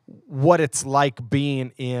like what it's like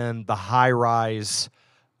being in the high-rise,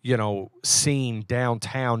 scene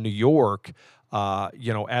downtown New York,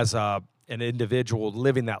 as an individual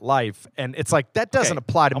living that life. And it's like, that doesn't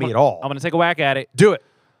apply to me at all. I'm going to take a whack at it. Do it.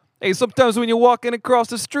 Hey, sometimes when you're walking across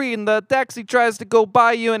the street and the taxi tries to go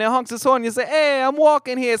by you and it honks its horn, you say, hey, I'm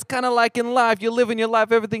walking here. It's kind of like in life. You're living your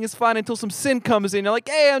life. Everything is fine until some sin comes in. You're like,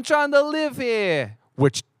 hey, I'm trying to live here.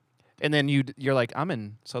 And then you're like, I'm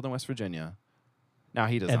in Southern West Virginia. Now,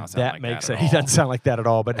 he does not sound like that at all. He doesn't sound like that at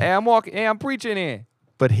all. But hey, I'm walking. Hey, I'm preaching here.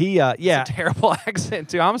 But he, It's a terrible accent,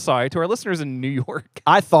 too. I'm sorry. To our listeners in New York.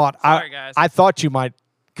 Sorry, guys. I thought you might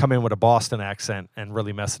come in with a Boston accent and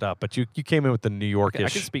really mess it up, but you came in with the New Yorkish. I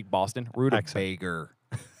can speak Boston. Rutabaga.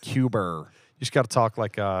 Cuber. You just got to talk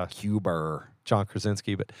like Cuber. John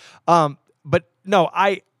Krasinski. But no,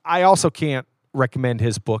 I also can't recommend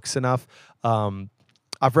his books enough.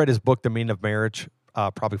 I've read his book, The Meaning of Marriage,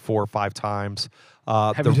 probably 4 or 5 times.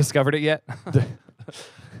 Have you discovered it yet?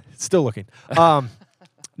 Still looking.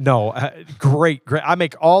 No, great. I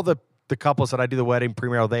make all the couples that I do the wedding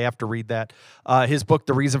premarital, they have to read that. His book,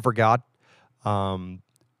 The Reason for God,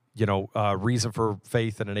 Reason for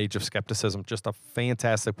Faith in an Age of Skepticism, just a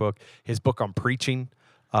fantastic book. His book on preaching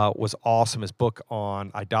was awesome. His book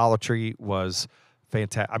on idolatry was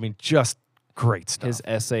fantastic. I mean, just great stuff. His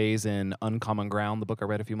essays in Uncommon Ground, the book I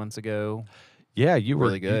read a few months ago. Yeah,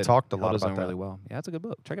 really good. You talked a lot about about that. Really well. Yeah, it's a good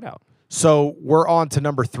book. Check it out. So we're on to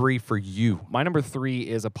number 3 for you. My number 3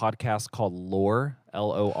 is a podcast called Lore,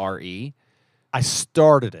 Lore. I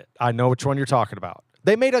started it. I know which one you're talking about.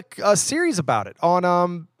 They made a series about it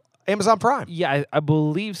on Amazon Prime. Yeah, I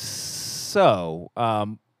believe so.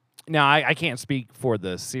 Now, I can't speak for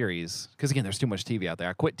the series because, again, there's too much TV out there.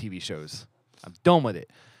 I quit TV shows. I'm done with it.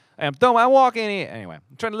 I'm walking here. Anyway,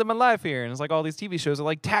 I'm trying to live my life here. And it's like all these TV shows are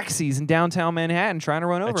like taxis in downtown Manhattan trying to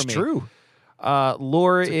run over me. That's true.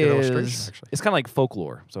 Lore is it's kind of like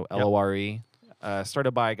folklore. So Lore,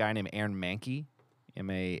 started by a guy named Aaron Mahnke,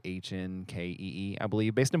 Mahnkee, I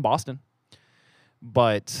believe, based in Boston.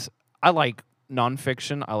 But I like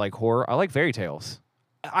nonfiction. I like horror. I like fairy tales.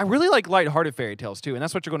 I really like lighthearted fairy tales too, and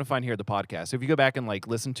that's what you're going to find here at the podcast. So if you go back and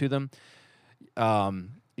listen to them,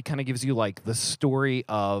 it kind of gives you the story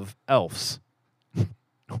of elves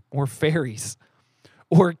or fairies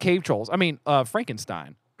or cave trolls. I mean,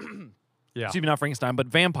 Frankenstein. Yeah. Excuse me, not Frankenstein, but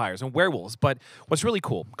vampires and werewolves. But what's really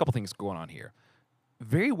cool, a couple things going on here.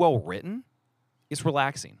 Very well written. It's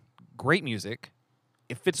relaxing. Great music.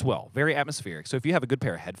 It fits well. Very atmospheric. So if you have a good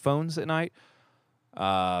pair of headphones at night,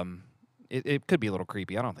 it could be a little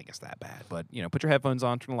creepy. I don't think it's that bad. But, put your headphones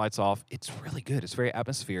on, turn the lights off. It's really good. It's very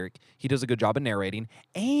atmospheric. He does a good job of narrating.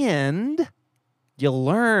 And you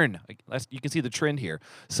learn. You can see the trend here.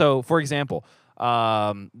 So, for example,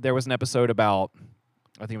 there was an episode about,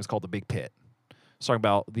 I think it was called The Big Pit. It's talking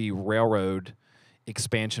about the railroad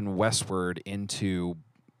expansion westward into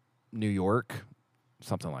New York,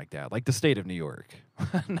 something like that. Like the state of New York.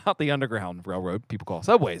 Not the Underground Railroad, people call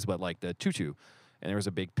subways, but like the choo-choo. And there was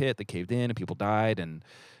a big pit that caved in and people died. And,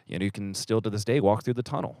 you can still to this day walk through the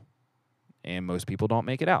tunnel. And most people don't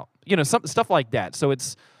make it out. Stuff like that. So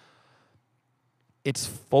it's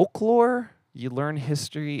folklore. You learn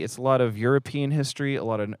history. It's a lot of European history.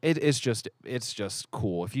 It's just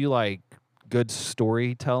cool. If you like good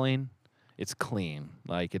storytelling, it's clean.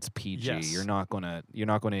 It's PG. Yes. You're not gonna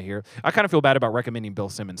hear. I kind of feel bad about recommending Bill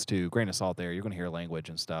Simmons too. Grain of salt there. You're gonna hear language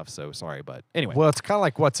and stuff. So sorry, but anyway. Well, it's kind of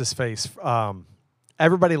like what's his face.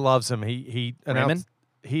 Everybody loves him. He announced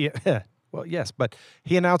well, yes, but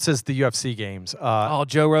he announces the UFC games.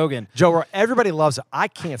 Joe Rogan. Everybody loves it. I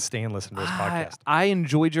can't stand listening to his podcast. I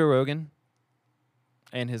enjoy Joe Rogan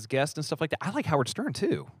and his guests and stuff like that. I like Howard Stern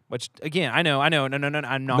too, which again, I know. No,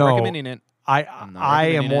 I'm not recommending it. I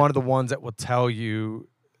am one of the ones that will tell you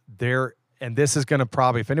there, and this is going to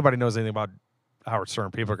probably, if anybody knows anything about Howard Stern,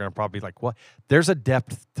 people are going to probably be like, what? There's a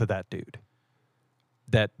depth to that dude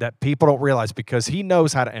that people don't realize because he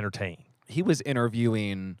knows how to entertain. He was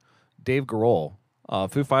interviewing Dave Grohl,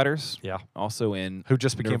 Foo Fighters. Yeah. Also in who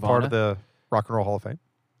just became Nirvana. part of the Rock and Roll Hall of Fame.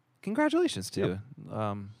 Congratulations too.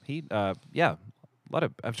 Yep. A lot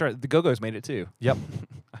of, I'm sure the Go-Go's made it too. Yep.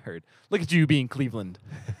 I heard. Look at you being Cleveland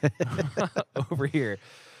over here.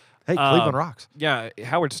 Hey, Cleveland rocks. Yeah,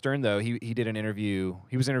 Howard Stern though, he did an interview.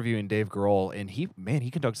 He was interviewing Dave Grohl, and he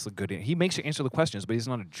conducts a good. He makes you answer the questions, but he's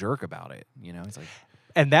not a jerk about it. He's like.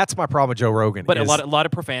 And that's my problem with Joe Rogan. But a lot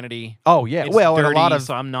of profanity. Oh yeah, it's well, dirty, and a lot of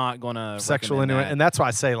so I'm not gonna sexual innuendo, and that's why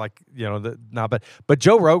I say but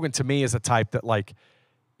Joe Rogan to me is a type that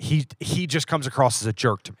he just comes across as a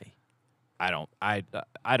jerk to me.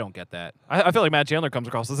 I don't get that. I feel like Matt Chandler comes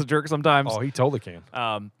across as a jerk sometimes. Oh, he totally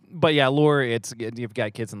can. But yeah, Lore, you've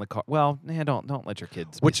got kids in the car. Well, don't let your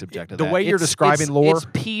kids be subject to the that. way you're describing Lore, it's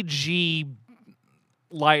PG,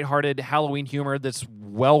 lighthearted Halloween humor that's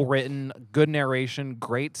well written, good narration,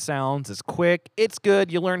 great sounds. It's quick. It's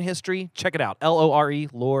good. You learn history. Check it out. LORE,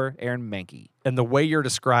 Lore, Aaron Mahnke. and the way you're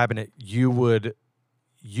describing it, you would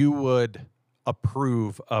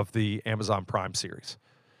approve of the Amazon Prime series,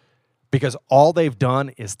 because all they've done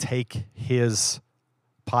is take his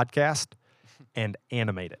podcast and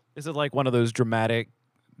animate it. Is it like one of those dramatic,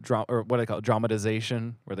 or what do they call it,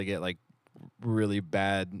 dramatization, where they get like really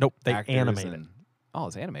bad? Nope, they actors animate it. Oh,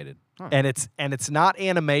 it's animated. Huh. And it's not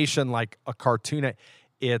animation like a cartoon.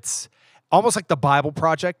 It's almost like the Bible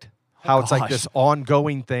Project, how it's like gosh. this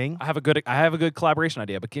ongoing thing. I have a good collaboration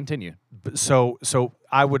idea, but continue. So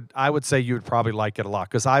I would say you would probably like it a lot,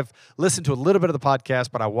 because I've listened to a little bit of the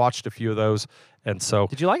podcast, but I watched a few of those, and so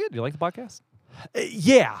Did you like it? Did you like the podcast?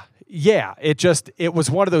 yeah. It was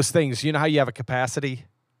one of those things. You know how you have a capacity?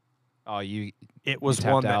 Oh, It was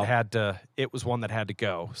tapped one that out. had to. It was one that had to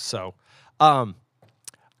go. So,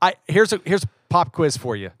 here's a pop quiz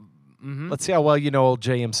for you. Let's see how well you know old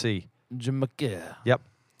JMC. Jim McGill. Yep.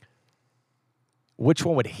 Which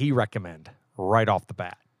one would he recommend right off the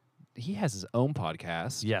bat? He has his own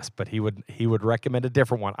podcast. Yes, but he would recommend a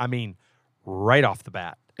different one. I mean, right off the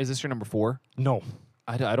bat. Is this your number 4? No,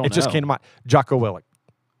 I don't know. it just came to mind. Jocko Willick.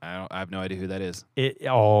 I have no idea who that is.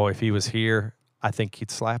 If he was here, I think he'd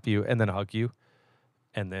slap you and then hug you,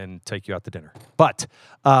 and then take you out to dinner. But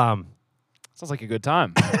Sounds like a good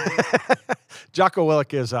time. Jocko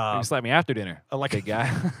Willick is You slap me after dinner. like Big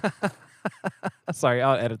guy. Sorry,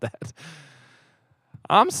 I'll edit that.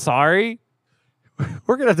 I'm sorry.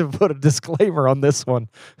 We're gonna have to put a disclaimer on this one.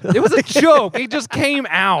 It was a joke. It just came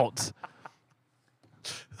out.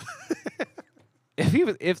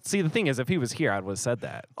 See, the thing is, if he was here, I would have said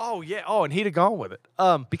that. Oh yeah. Oh, and he'd have gone with it.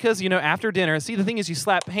 Because, after dinner, see, the thing is, you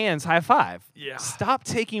slap hands, high five. Yeah. Stop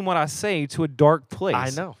taking what I say to a dark place. I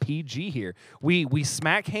know. PG here. We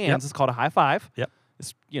smack hands. Yep. It's called a high five. Yep.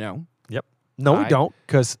 It's, Yep. No, we I- don't,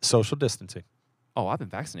 because social distancing. oh, I've been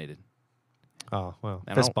vaccinated. Oh well,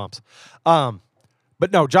 I fist don't- bumps.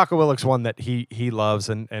 But no, Jocko Willick's one that he loves,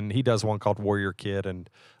 and he does one called Warrior Kid, and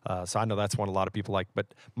so I know that's one a lot of people like.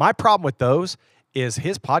 But my problem with those is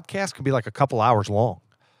his podcast can be like a couple hours long.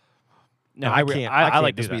 No, And I can't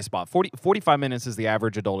like do the sweet that. spot. 45 minutes is the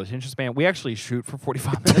average adult attention span. We actually shoot for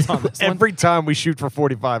 45 minutes on this one. Every time we shoot for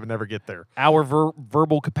 45 and never get there. Our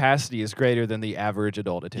verbal capacity is greater than the average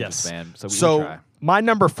adult attention span. So we try. My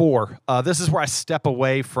number 4, this is where I step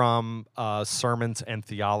away from sermons and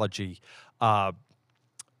theology.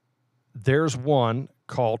 There's one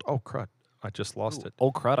called, oh, crud, I just lost it.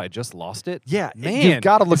 Oh crud! I just lost it. Yeah, Man, you've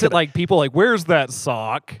gotta look Is it at- like people like, where's that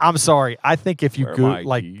sock? I'm sorry. I think if you Where are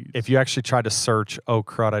my keys? if you actually try to search, oh,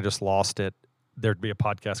 crud, I just lost it, there'd be a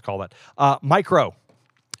podcast called that. Mike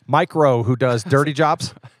Rowe, who does Dirty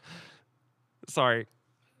Jobs. Sorry.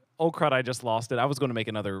 Oh crud! I just lost it. I was going to make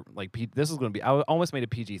another this is going to be. I almost made a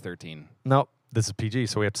PG-13. No, this is PG,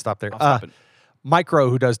 so we have to stop there. I'll stop it. Mike Rowe,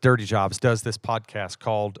 who does Dirty Jobs, does this podcast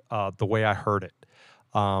called The Way I Heard It.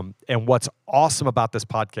 And what's awesome about this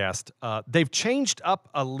podcast, they've changed up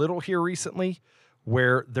a little here recently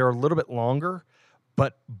where they're a little bit longer,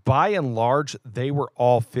 but by and large, they were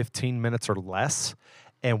all 15 minutes or less.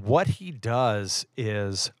 And what he does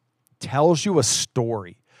is tells you a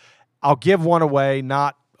story. I'll give one away,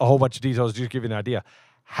 not a whole bunch of details, just give you an idea.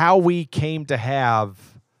 How we came to have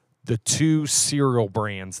the 2 cereal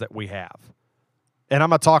brands that we have. And I'm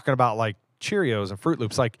not talking about like Cheerios and Fruit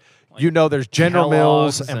Loops. Like there's General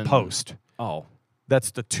Mills Kellogg's and and- Post. Oh,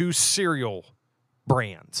 That's the 2 cereal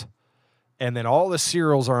brands. And then all the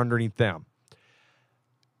cereals are underneath them.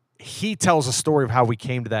 He tells a story of how we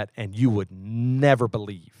came to that, and you would never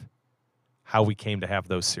believe how we came to have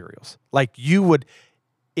those cereals. Like you would,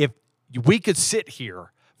 if we could sit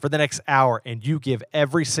here for the next hour and you give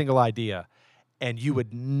every single idea, and you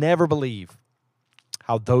would never believe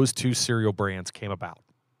how those 2 cereal brands came about.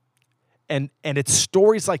 And it's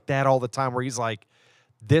stories like that all the time where he's like,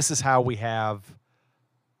 this is how we have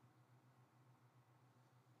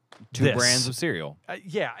 2 this. brands of cereal.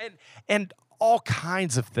 Yeah, and all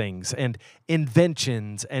kinds of things and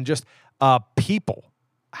inventions and just people.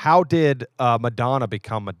 How did Madonna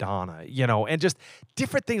become Madonna? And just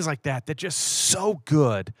different things like that. That just so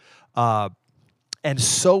good and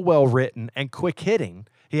so well written and quick hitting.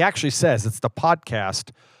 He actually says it's the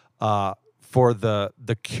podcast for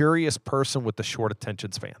the curious person with the short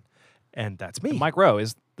attention span, and that's me. Mike Rowe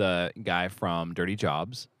is the guy from Dirty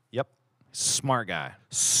Jobs. Yep. Smart guy.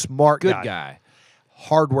 Smart Good guy.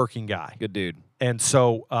 hardworking guy. Good dude. And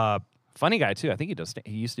so, Funny guy, too. I think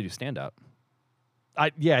he used to do stand-up.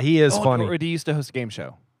 he is funny. Or he used to host a game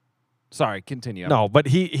show. Sorry, continue. No, but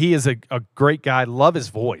he is a great guy. Love his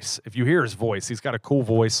voice. If you hear his voice, he's got a cool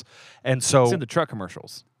voice. And so, It's in the truck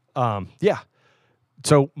commercials. yeah.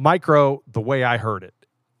 So Micro, the way I heard it,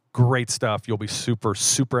 great stuff. You'll be super,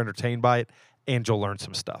 super entertained by it, and you'll learn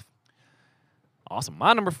some stuff. Awesome.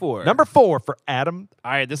 My number 4. Number 4 for Adam.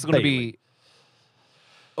 All right, this is going to Bailey. be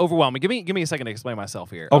overwhelming. Give me a second to explain myself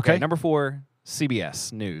here. Okay. Number 4,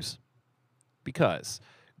 CBS News. Because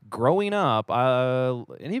growing up,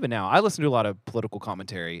 and even now, I listen to a lot of political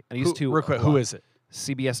commentary. And I used to. Real quick, who is it?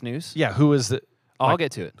 CBS News? Yeah, who is it? I'll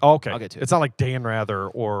get to it. Oh, okay. I'll get to it. It's not like Dan Rather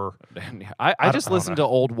or I just listen to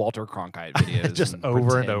old Walter Cronkite videos. Just and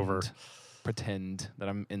over and over. Pretend that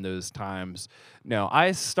I'm in those times. No,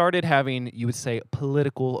 I started having, you would say,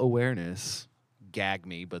 political awareness. Gag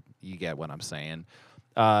me, but you get what I'm saying.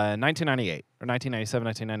 1998 or 1997,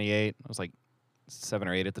 1998. I was like 7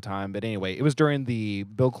 or 8 at the time. But anyway, it was during the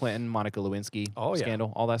Bill Clinton, Monica Lewinsky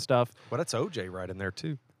scandal, all that stuff. Well, that's OJ right in there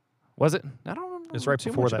too. Was it? I don't remember It's right too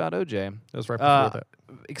before much that. about OJ. It was right before that.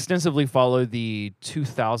 Extensively followed the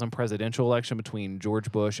 2000 presidential election between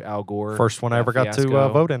George Bush, Al Gore. First one I that ever got to fiasco.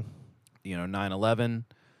 vote in. 9/11.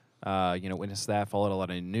 Witnessed that. Followed a lot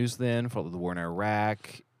of news then. Followed the war in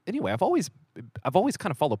Iraq. Anyway, I've always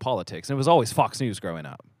kind of followed politics, and it was always Fox News growing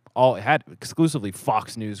up. It had exclusively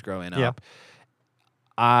Fox News growing Yeah. up.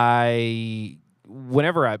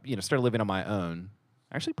 Whenever I started living on my own,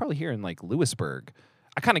 actually probably here in like Lewisburg,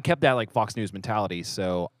 I kind of kept that like Fox News mentality.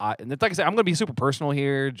 So and it's like I said, I'm going to be super personal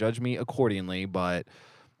here. Judge me accordingly, but.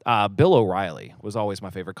 Bill O'Reilly was always my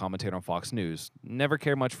favorite commentator on Fox News. Never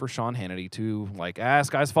cared much for Sean Hannity too. Like,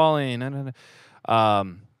 sky's falling.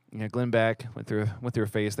 Glenn Beck went through a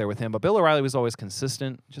phase there with him, but Bill O'Reilly was always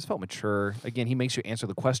consistent. Just felt mature. Again, he makes you answer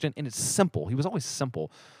the question, and it's simple. He was always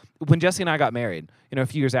simple. When Jesse and I got married, a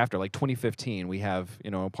few years after, like 2015, we have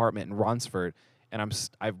an apartment in Ronsford, and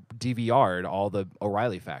I've DVR'd all the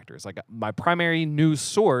O'Reilly factors. Like my primary news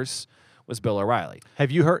source was Bill O'Reilly. Have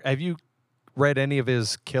you read any of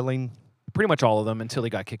his killing? Pretty much all of them until he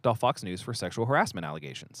got kicked off Fox News for sexual harassment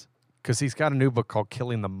allegations. Because he's got a new book called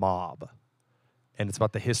Killing the Mob, and it's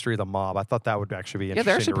about the history of the mob. I thought that would actually be interesting. Yeah,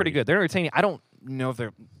 they're actually to pretty read. good. They're entertaining. I don't know if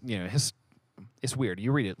they're, it's weird.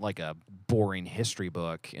 You read it like a boring history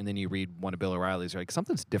book, and then you read one of Bill O'Reilly's, you're like,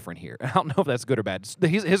 something's different here. I don't know if that's good or bad.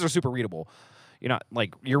 His are super readable. You're not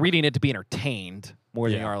like, you're reading it to be entertained more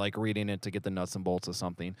than you are like reading it to get the nuts and bolts of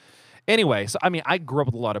something. Anyway, so I grew up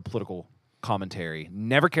with a lot of political commentary.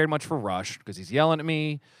 Never cared much for Rush because he's yelling at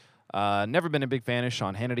me. Never been a big fan of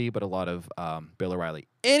Sean Hannity, but a lot of Bill O'Reilly.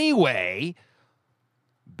 Anyway,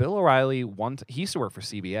 Bill O'Reilly, he used to work for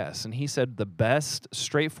CBS, and he said the best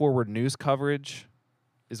straightforward news coverage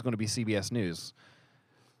is going to be CBS News.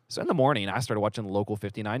 So in the morning, I started watching the Local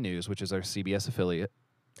 59 News, which is our CBS affiliate.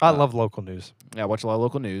 I love local news. Yeah, I watch a lot of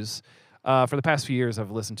local news. For the past few years, I've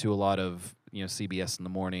listened to a lot of CBS in the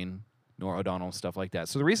morning, Norah O'Donnell, stuff like that.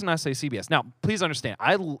 So the reason I say CBS, now please understand,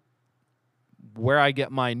 where I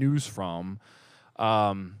get my news from,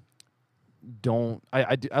 I've got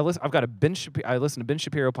a I listen to Ben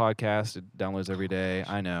Shapiro podcast. It downloads every day.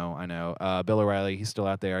 I know. Bill O'Reilly, he's still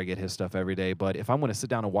out there. I get his stuff every day. But if I'm going to sit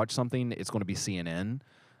down and watch something, it's going to be CNN.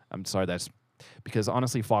 I'm sorry, that's because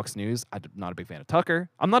honestly, Fox News, I'm not a big fan of Tucker.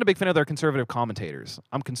 I'm not a big fan of their conservative commentators.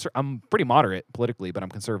 I'm pretty moderate politically, but I'm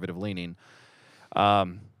conservative leaning.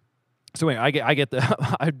 So anyway,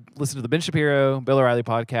 I listen to the Ben Shapiro, Bill O'Reilly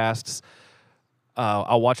podcasts.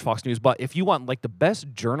 I'll watch Fox News. But if you want like the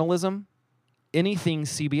best journalism, anything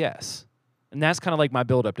CBS. And that's kind of like my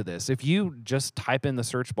build up to this. If you just type in the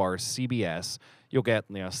search bar CBS, you'll get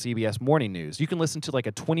CBS Morning News. You can listen to like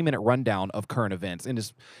a 20-minute rundown of current events. And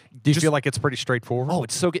Do you feel like it's pretty straightforward? Oh,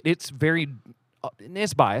 it's so good. It's very,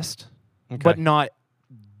 it's biased, Okay. but not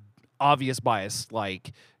obvious bias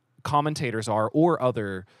like commentators are or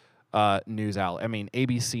other news outlets.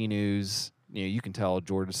 ABC News. You can tell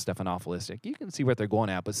George Stephanopoulos. You can see what they're going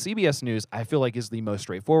at. But CBS News, I feel like, is the most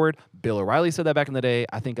straightforward. Bill O'Reilly said that back in the day.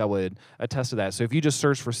 I think I would attest to that. So if you just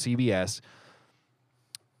search for CBS,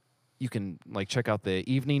 you can check out the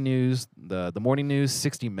evening news, the morning news.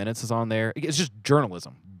 60 Minutes is on there. It's just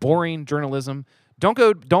journalism, boring journalism. Don't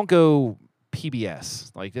go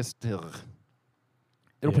PBS.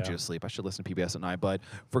 It'll put you to sleep. I should listen to PBS at night. But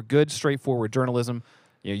for good, straightforward journalism,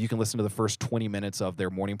 you can listen to the first 20 minutes of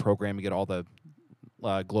their morning program. You get all the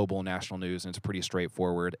global and national news, and it's pretty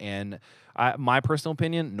straightforward. And my personal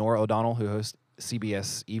opinion, Norah O'Donnell, who hosts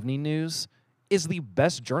CBS Evening News, is the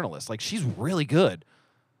best journalist. She's really good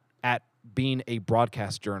at being a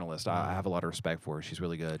broadcast journalist. I have a lot of respect for her. She's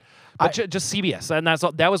really good. But just CBS, and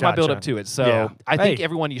that was my build up to it. So Yeah. I think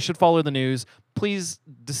everyone, you should follow the news. Please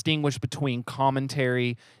distinguish between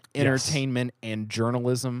commentary, entertainment, and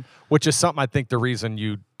journalism. Which is something I think the reason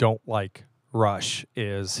you don't like Rush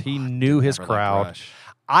is he knew his Never liked crowd. Rush.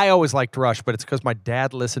 I always liked Rush, but it's because my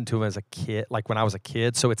dad listened to him as a kid, like when I was a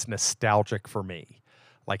kid, so it's nostalgic for me,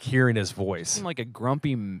 like hearing his voice. Seemed like a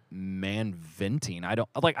grumpy man venting. I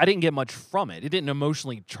didn't get much from it. It didn't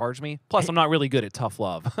emotionally charge me. Plus, I'm not really good at tough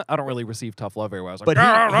love. I don't really receive tough love very well. I was like,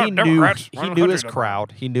 But he knew his Democrats."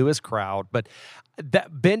 crowd. He knew his crowd. But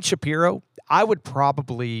that Ben Shapiro, I would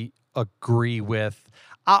probably agree with.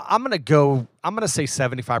 I'm gonna say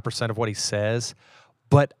 75% of what he says,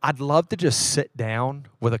 but I'd love to just sit down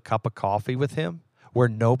with a cup of coffee with him where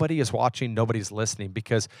nobody is watching, nobody's listening,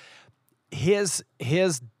 because his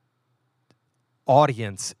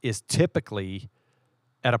audience is typically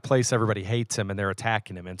at a place everybody hates him and they're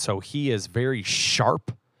attacking him. And so he is very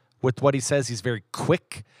sharp with what he says. He's very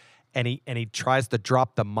quick, and he tries to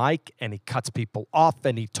drop the mic, and he cuts people off,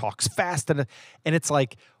 and he talks fast, and it's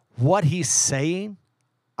like what he's saying,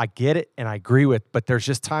 I get it and I agree with, but there's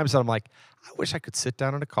just times that I'm like, I wish I could sit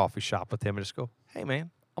down in a coffee shop with him and just go, hey man.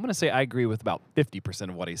 I'm going to say I agree with about 50%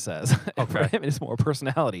 of what he says. For Okay. him, it's more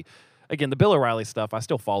personality. Again, the Bill O'Reilly stuff, I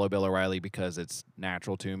still follow Bill O'Reilly because it's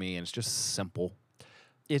natural to me and it's just simple.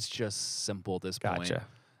 It's just simple at this point. Gotcha.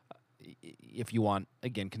 If you want,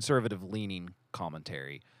 again, conservative-leaning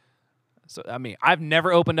commentary. So, I mean, I've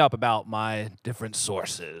never opened up about my different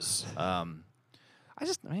sources.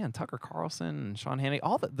 Tucker Carlson and Sean Hannity,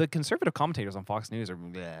 all the conservative commentators on Fox News are,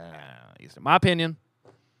 in my opinion.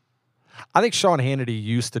 I think Sean Hannity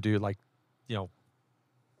used to do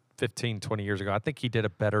 15, 20 years ago. I think he did a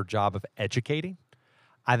better job of educating.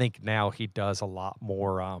 I think now he does a lot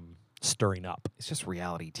more stirring up. It's just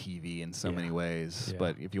reality TV in so many Yeah. ways. Yeah.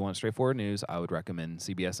 But if you want straightforward news, I would recommend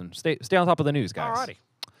CBS and stay on top of the news, guys. Alrighty.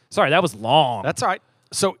 Sorry, that was long. That's all right.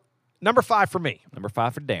 So number 5 for me. Number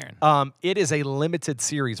 5 for Darren. It is a limited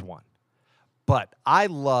series one, but I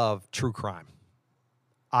love true crime.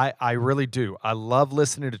 I really do. I love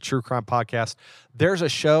listening to true crime podcasts. There's a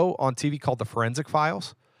show on TV called The Forensic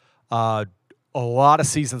Files. A lot of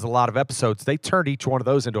seasons, a lot of episodes. They turned each one of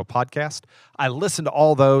those into a podcast. I listen to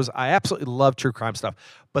all those. I absolutely love true crime stuff.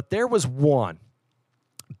 But there was one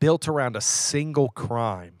built around a single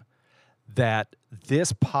crime that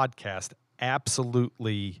this podcast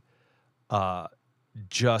absolutely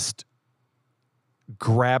just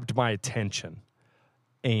grabbed my attention.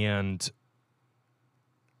 And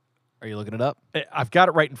Are you looking it up? I've got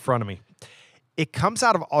it right in front of me. It comes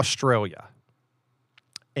out of Australia.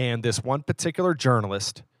 And this one particular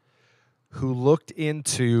journalist who looked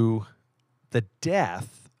into the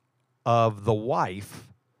death of the wife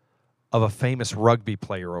of a famous rugby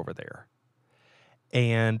player over there.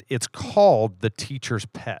 And it's called The Teacher's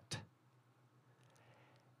Pet.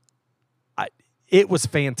 It was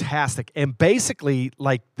fantastic. And basically,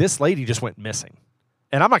 this lady just went missing.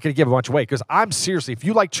 And I'm not going to give a bunch away because I'm seriously, if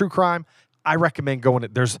you like true crime, I recommend going.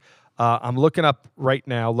 There's, I'm looking up right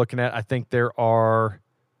now, I think there are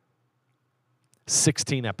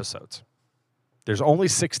 16 episodes. There's only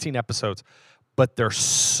 16 episodes, but they're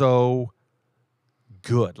so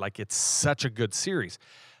good. It's such a good series.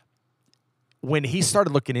 When he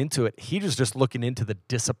started looking into it, he was just looking into the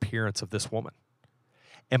disappearance of this woman.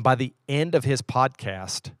 And by the end of his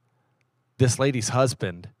podcast, this lady's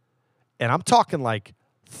husband, and I'm talking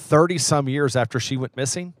 30-some years after she went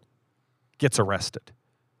missing, gets arrested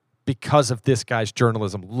because of this guy's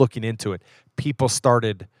journalism, looking into it. People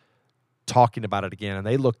started talking about it again, and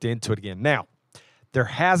they looked into it again. Now, there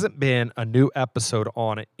hasn't been a new episode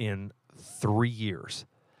on it in 3 years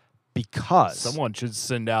because Someone should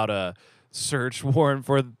send out a search warrant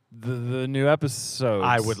for the new episodes.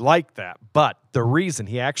 I would like that. But the reason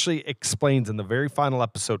he actually explains in the very final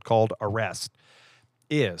episode called Arrest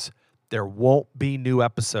is there won't be new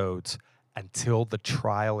episodes until the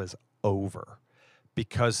trial is over.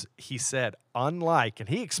 Because he said, and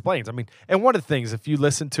he explains, and one of the things, if you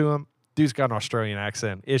listen to him, dude's got an Australian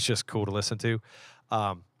accent. It's just cool to listen to.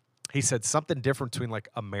 He said something different between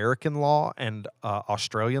American law and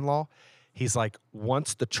Australian law. He's like,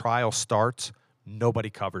 once the trial starts, nobody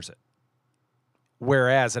covers it.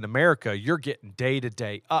 Whereas in America, you're getting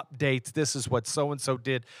day-to-day updates. This is what so-and-so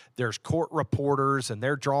did. There's court reporters, and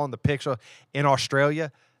they're drawing the picture. In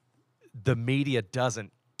Australia, the media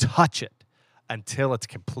doesn't touch it until it's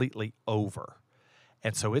completely over.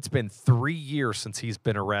 And so it's been 3 years since he's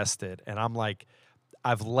been arrested. And I'm like,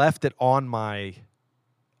 I've left it on my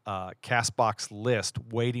CastBox list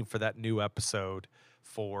waiting for that new episode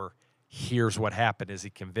for here's what happened. Is he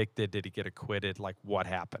convicted? Did he get acquitted? Like, what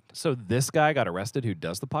happened? So this guy got arrested who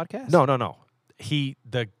does the podcast? No.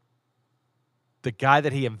 The guy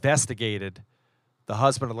that he investigated, the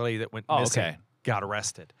husband of the lady that went missing, okay. got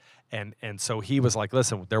arrested. And so he was like,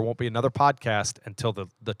 listen, there won't be another podcast until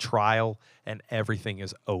the trial and everything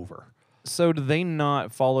is over. So do they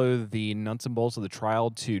not follow the nuts and bolts of the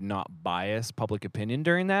trial to not bias public opinion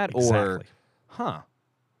during that? Or, Exactly. huh,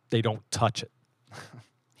 They don't touch it.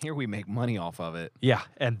 here we make money off of it. Yeah,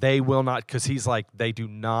 and they will not, because he's like, they do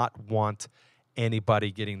not want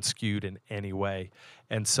anybody getting skewed in any way.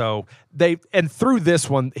 And so and through this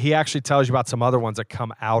one, he actually tells you about some other ones that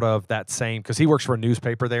come out of that same, because he works for a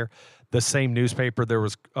newspaper there. The same newspaper, there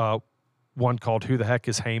was one called Who the Heck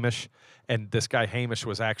is Hamish? And this guy Hamish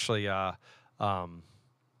was actually a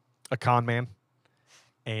con man.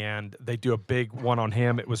 And they do a big one on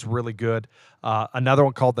him. It was really good. Another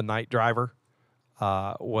one called The Night Driver.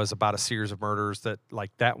 Was about a series of murders that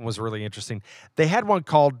one was really interesting. They had one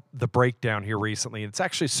called The Breakdown here recently. It's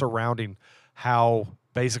actually surrounding how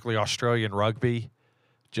basically Australian rugby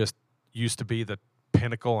just used to be the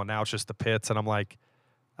pinnacle and now it's just the pits. And I'm like,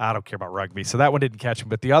 I don't care about rugby. So that one didn't catch me.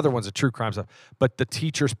 But the other one's a true crime stuff. But The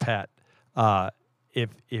Teacher's Pet,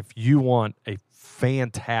 if you want a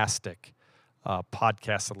fantastic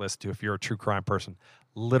podcast to listen to, if you're a true crime person,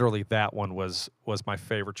 literally that one was my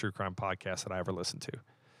favorite true crime podcast that I ever listened to.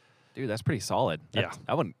 Dude, that's pretty solid. Yeah.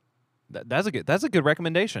 That's a good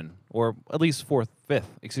recommendation, or at least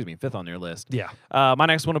fifth on your list. Yeah. My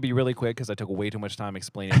next one will be really quick because I took way too much time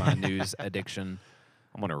explaining my news addiction.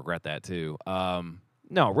 I'm gonna regret that too.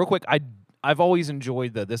 No, real quick, I've always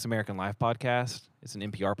enjoyed the This American Life podcast. It's an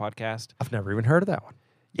NPR podcast. I've never even heard of that one.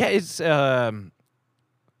 Yeah, it's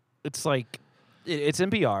like it's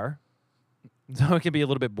NPR. So it can be a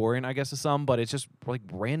little bit boring, I guess, to some, but it's just like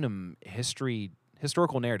random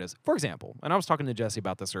historical narratives. For example, and I was talking to Jesse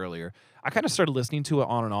about this earlier, I kind of started listening to it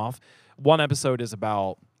on and off. One episode is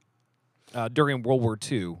about during World War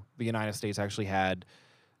II, the United States actually had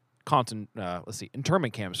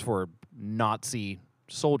internment camps for Nazi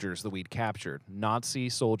soldiers that we'd captured. Nazi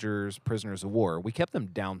soldiers, prisoners of war. We kept them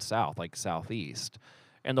down south, like southeast.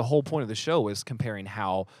 And the whole point of the show is comparing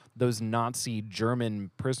how those Nazi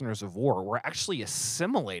German prisoners of war were actually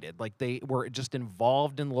assimilated. Like they were just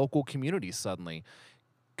involved in local communities suddenly.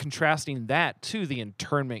 Contrasting that to the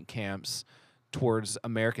internment camps towards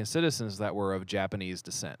American citizens that were of Japanese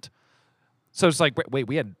descent. So it's like, wait,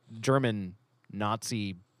 we had German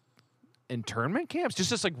Nazi internment camps?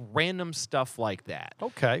 Just like random stuff like that.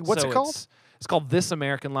 Okay. What's it called? It's called This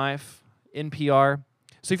American Life, NPR.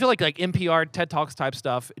 So you feel like NPR, TED Talks type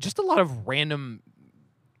stuff, just a lot of random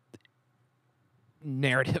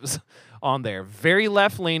narratives on there. Very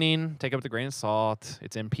left-leaning. Take it with a grain of salt.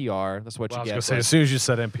 It's NPR. That's what you get. I was going to say, as soon as you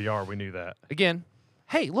said NPR, we knew that. Again,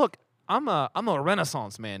 hey, look, I'm a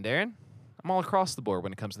Renaissance man, Darren. I'm all across the board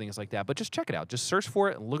when it comes to things like that. But just check it out. Just search for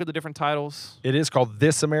it and look at the different titles. It is called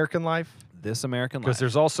This American Life? This American Life. Because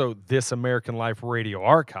there's also This American Life Radio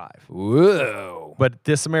Archive. Whoa. But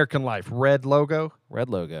This American Life, red logo. Red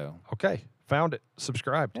logo. Okay. Found it.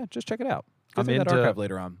 Subscribed. Yeah, just check it out. Go I'm through that into- archive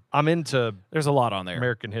later on. I'm into There's a lot on there.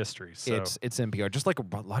 American history. So. It's NPR. Just like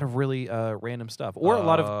a lot of really random stuff. Or a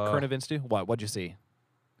lot of current events too. What'd you see?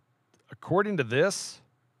 According to this,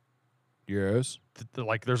 Yes.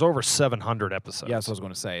 there's over 700 episodes. Yeah, that's what I was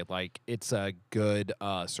going to say. Like, it's a good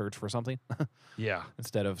search for something Yeah.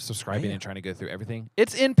 instead of subscribing Man. and trying to go through everything.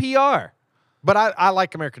 It's NPR. But I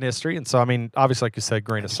like American history. And so, I mean, obviously, like you said,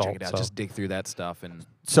 grain of Just salt. check it out. So. Just dig through that stuff. And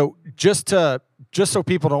So just so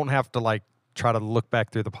people don't have to try to look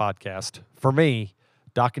back through the podcast. For me,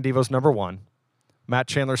 Doc and Devo's number 1, Matt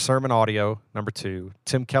Chandler's sermon audio number 2,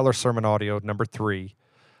 Tim Keller's sermon audio number 3.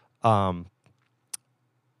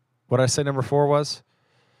 What did I say number 4 was?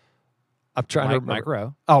 I'm trying to remember. Mike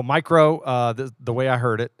Rowe. Oh, Mike Rowe, the way I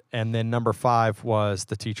heard it, and then number 5 was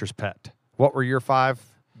The Teacher's Pet. What were your 5?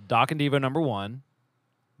 Doc and Devo number 1.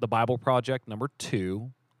 The Bible Project number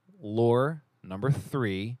 2. Lore number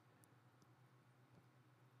 3.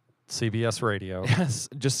 CBS Radio. Yes,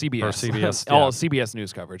 just CBS. Or CBS, All yeah. CBS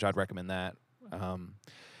news coverage. I'd recommend that. And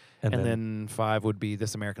then 5 would be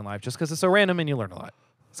This American Life, just because it's so random and you learn a lot.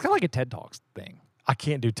 It's kind of like a TED Talks thing. I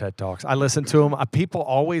can't do TED Talks. I listen to them. People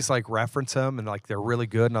always reference them and they're really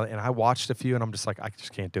good. And I watched a few and I'm just I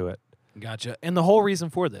just can't do it. Gotcha. And the whole reason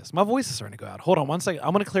for this, my voice is starting to go out. Hold on one second.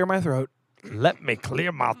 I'm going to clear my throat. Let me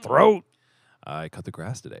clear my throat. I cut the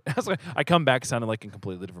grass today. I come back sounding like a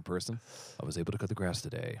completely different person. I was able to cut the grass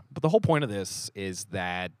today. But the whole point of this is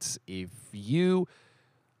that if you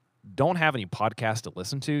don't have any podcasts to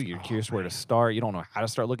listen to, you're curious where to start, you don't know how to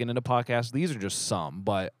start looking into podcasts, these are just some.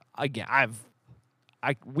 But again,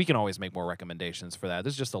 we can always make more recommendations for that.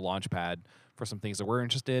 This is just a launch pad for some things that we're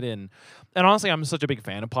interested in. And honestly, I'm such a big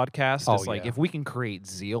fan of podcasts. It's like if we can create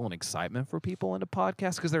zeal and excitement for people into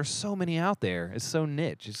podcasts, because there's so many out there. It's so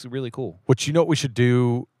niche. It's really cool. Which, you know what we should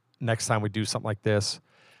do next time we do something like this?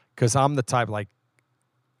 Because I'm the type, like,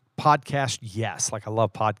 podcast, yes. Like, I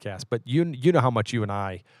love podcasts. But you know how much you and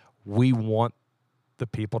I, we want the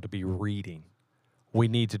people to be reading. We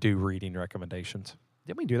need to do reading recommendations.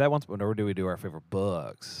 Didn't we do that once? Or do we do our favorite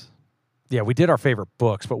books? Yeah, we did our favorite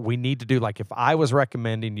books, but we need to do, like, if I was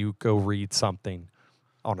recommending you go read something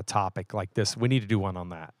on a topic like this, we need to do one on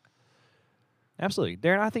that. Absolutely,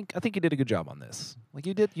 Darren. I think you did a good job on this. Like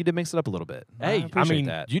you did mix it up a little bit. Hey, I mean,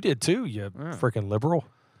 that. You did too. You freaking liberal.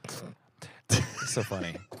 It's so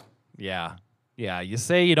funny. Yeah. You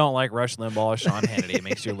say you don't like Rush Limbaugh, Sean Hannity. It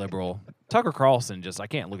makes you liberal. Tucker Carlson, I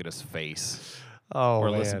can't look at his face, or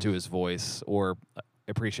listen to his voice, or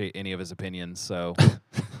appreciate any of his opinions. So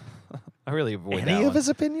I really avoid any of his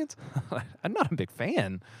opinions. I'm not a big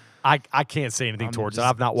fan. I can't say anything towards it.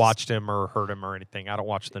 I've not watched him or heard him or anything. I don't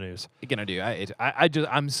watch the news. Again, I do.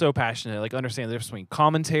 I'm so passionate. Like, understand the difference between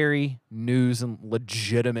commentary, news, and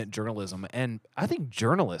legitimate journalism. And I think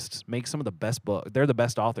journalists make some of the best books. They're the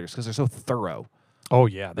best authors because they're so thorough. Oh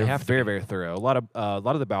yeah, they have very, very thorough. A lot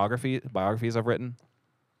of the biographies I've written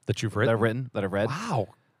that you've written that I've read. Wow.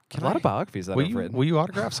 A lot of biographies that I've written. Will you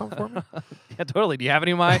autograph some for me? Yeah, totally. Do you have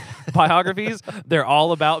any of my biographies? They're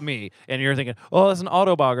all about me. And you're thinking, oh, that's an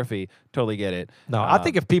autobiography. Totally get it. No, I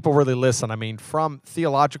think if people really listen, I mean, from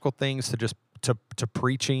theological things to just to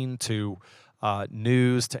preaching to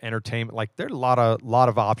news to entertainment, like there are a lot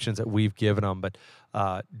of options that we've given them. But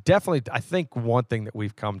definitely, I think one thing that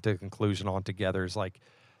we've come to a conclusion on together is like,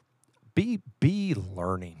 be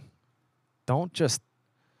learning. Don't just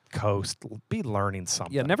coast. Be learning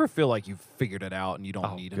something. Yeah, never feel like you've figured it out and you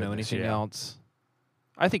don't need to know anything else.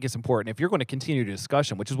 I think it's important if you're going to continue the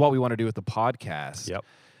discussion, which is what we want to do with the podcast. Yep.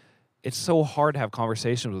 It's so hard to have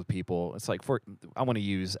conversations with people. It's like I want to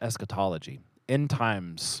use eschatology, end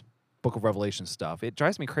times, Book of Revelation stuff. It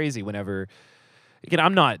drives me crazy whenever. Again,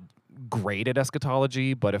 I'm not great at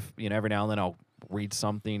eschatology, but if every now and then I'll read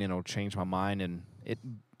something and it'll change my mind, and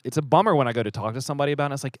it's a bummer when I go to talk to somebody about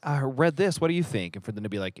it. It's like, I read this. What do you think? And for them to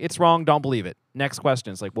be like, it's wrong. Don't believe it. Next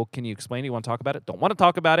question. It's like, well, can you explain it? You want to talk about it? Don't want to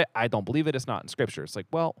talk about it. I don't believe it. It's not in Scripture. It's like,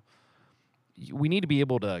 well, we need to be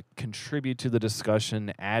able to contribute to the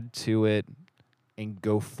discussion, add to it, and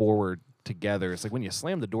go forward together. It's like when you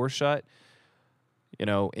slam the door shut,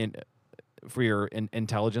 for your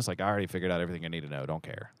intelligence, like I already figured out everything I need to know. Don't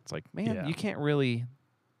care. It's like, man, you can't really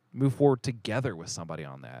move forward together with somebody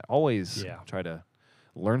on that. Always try to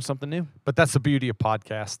learn something new. But that's the beauty of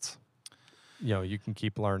podcasts. You can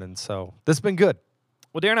keep learning. So this has been good.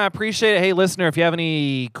 Well, Darren, I appreciate it. Hey, listener, if you have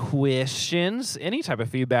any questions, any type of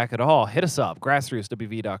feedback at all, hit us up,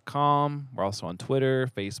 grassrootswv.com. We're also on Twitter,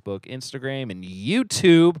 Facebook, Instagram, and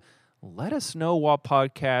YouTube. Let us know what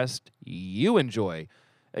podcast you enjoy.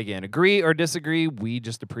 Again, agree or disagree, we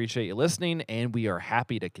just appreciate you listening, and we are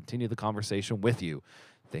happy to continue the conversation with you.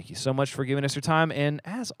 Thank you so much for giving us your time. And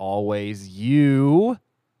as always,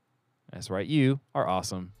 that's right, you are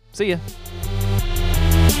awesome. See ya.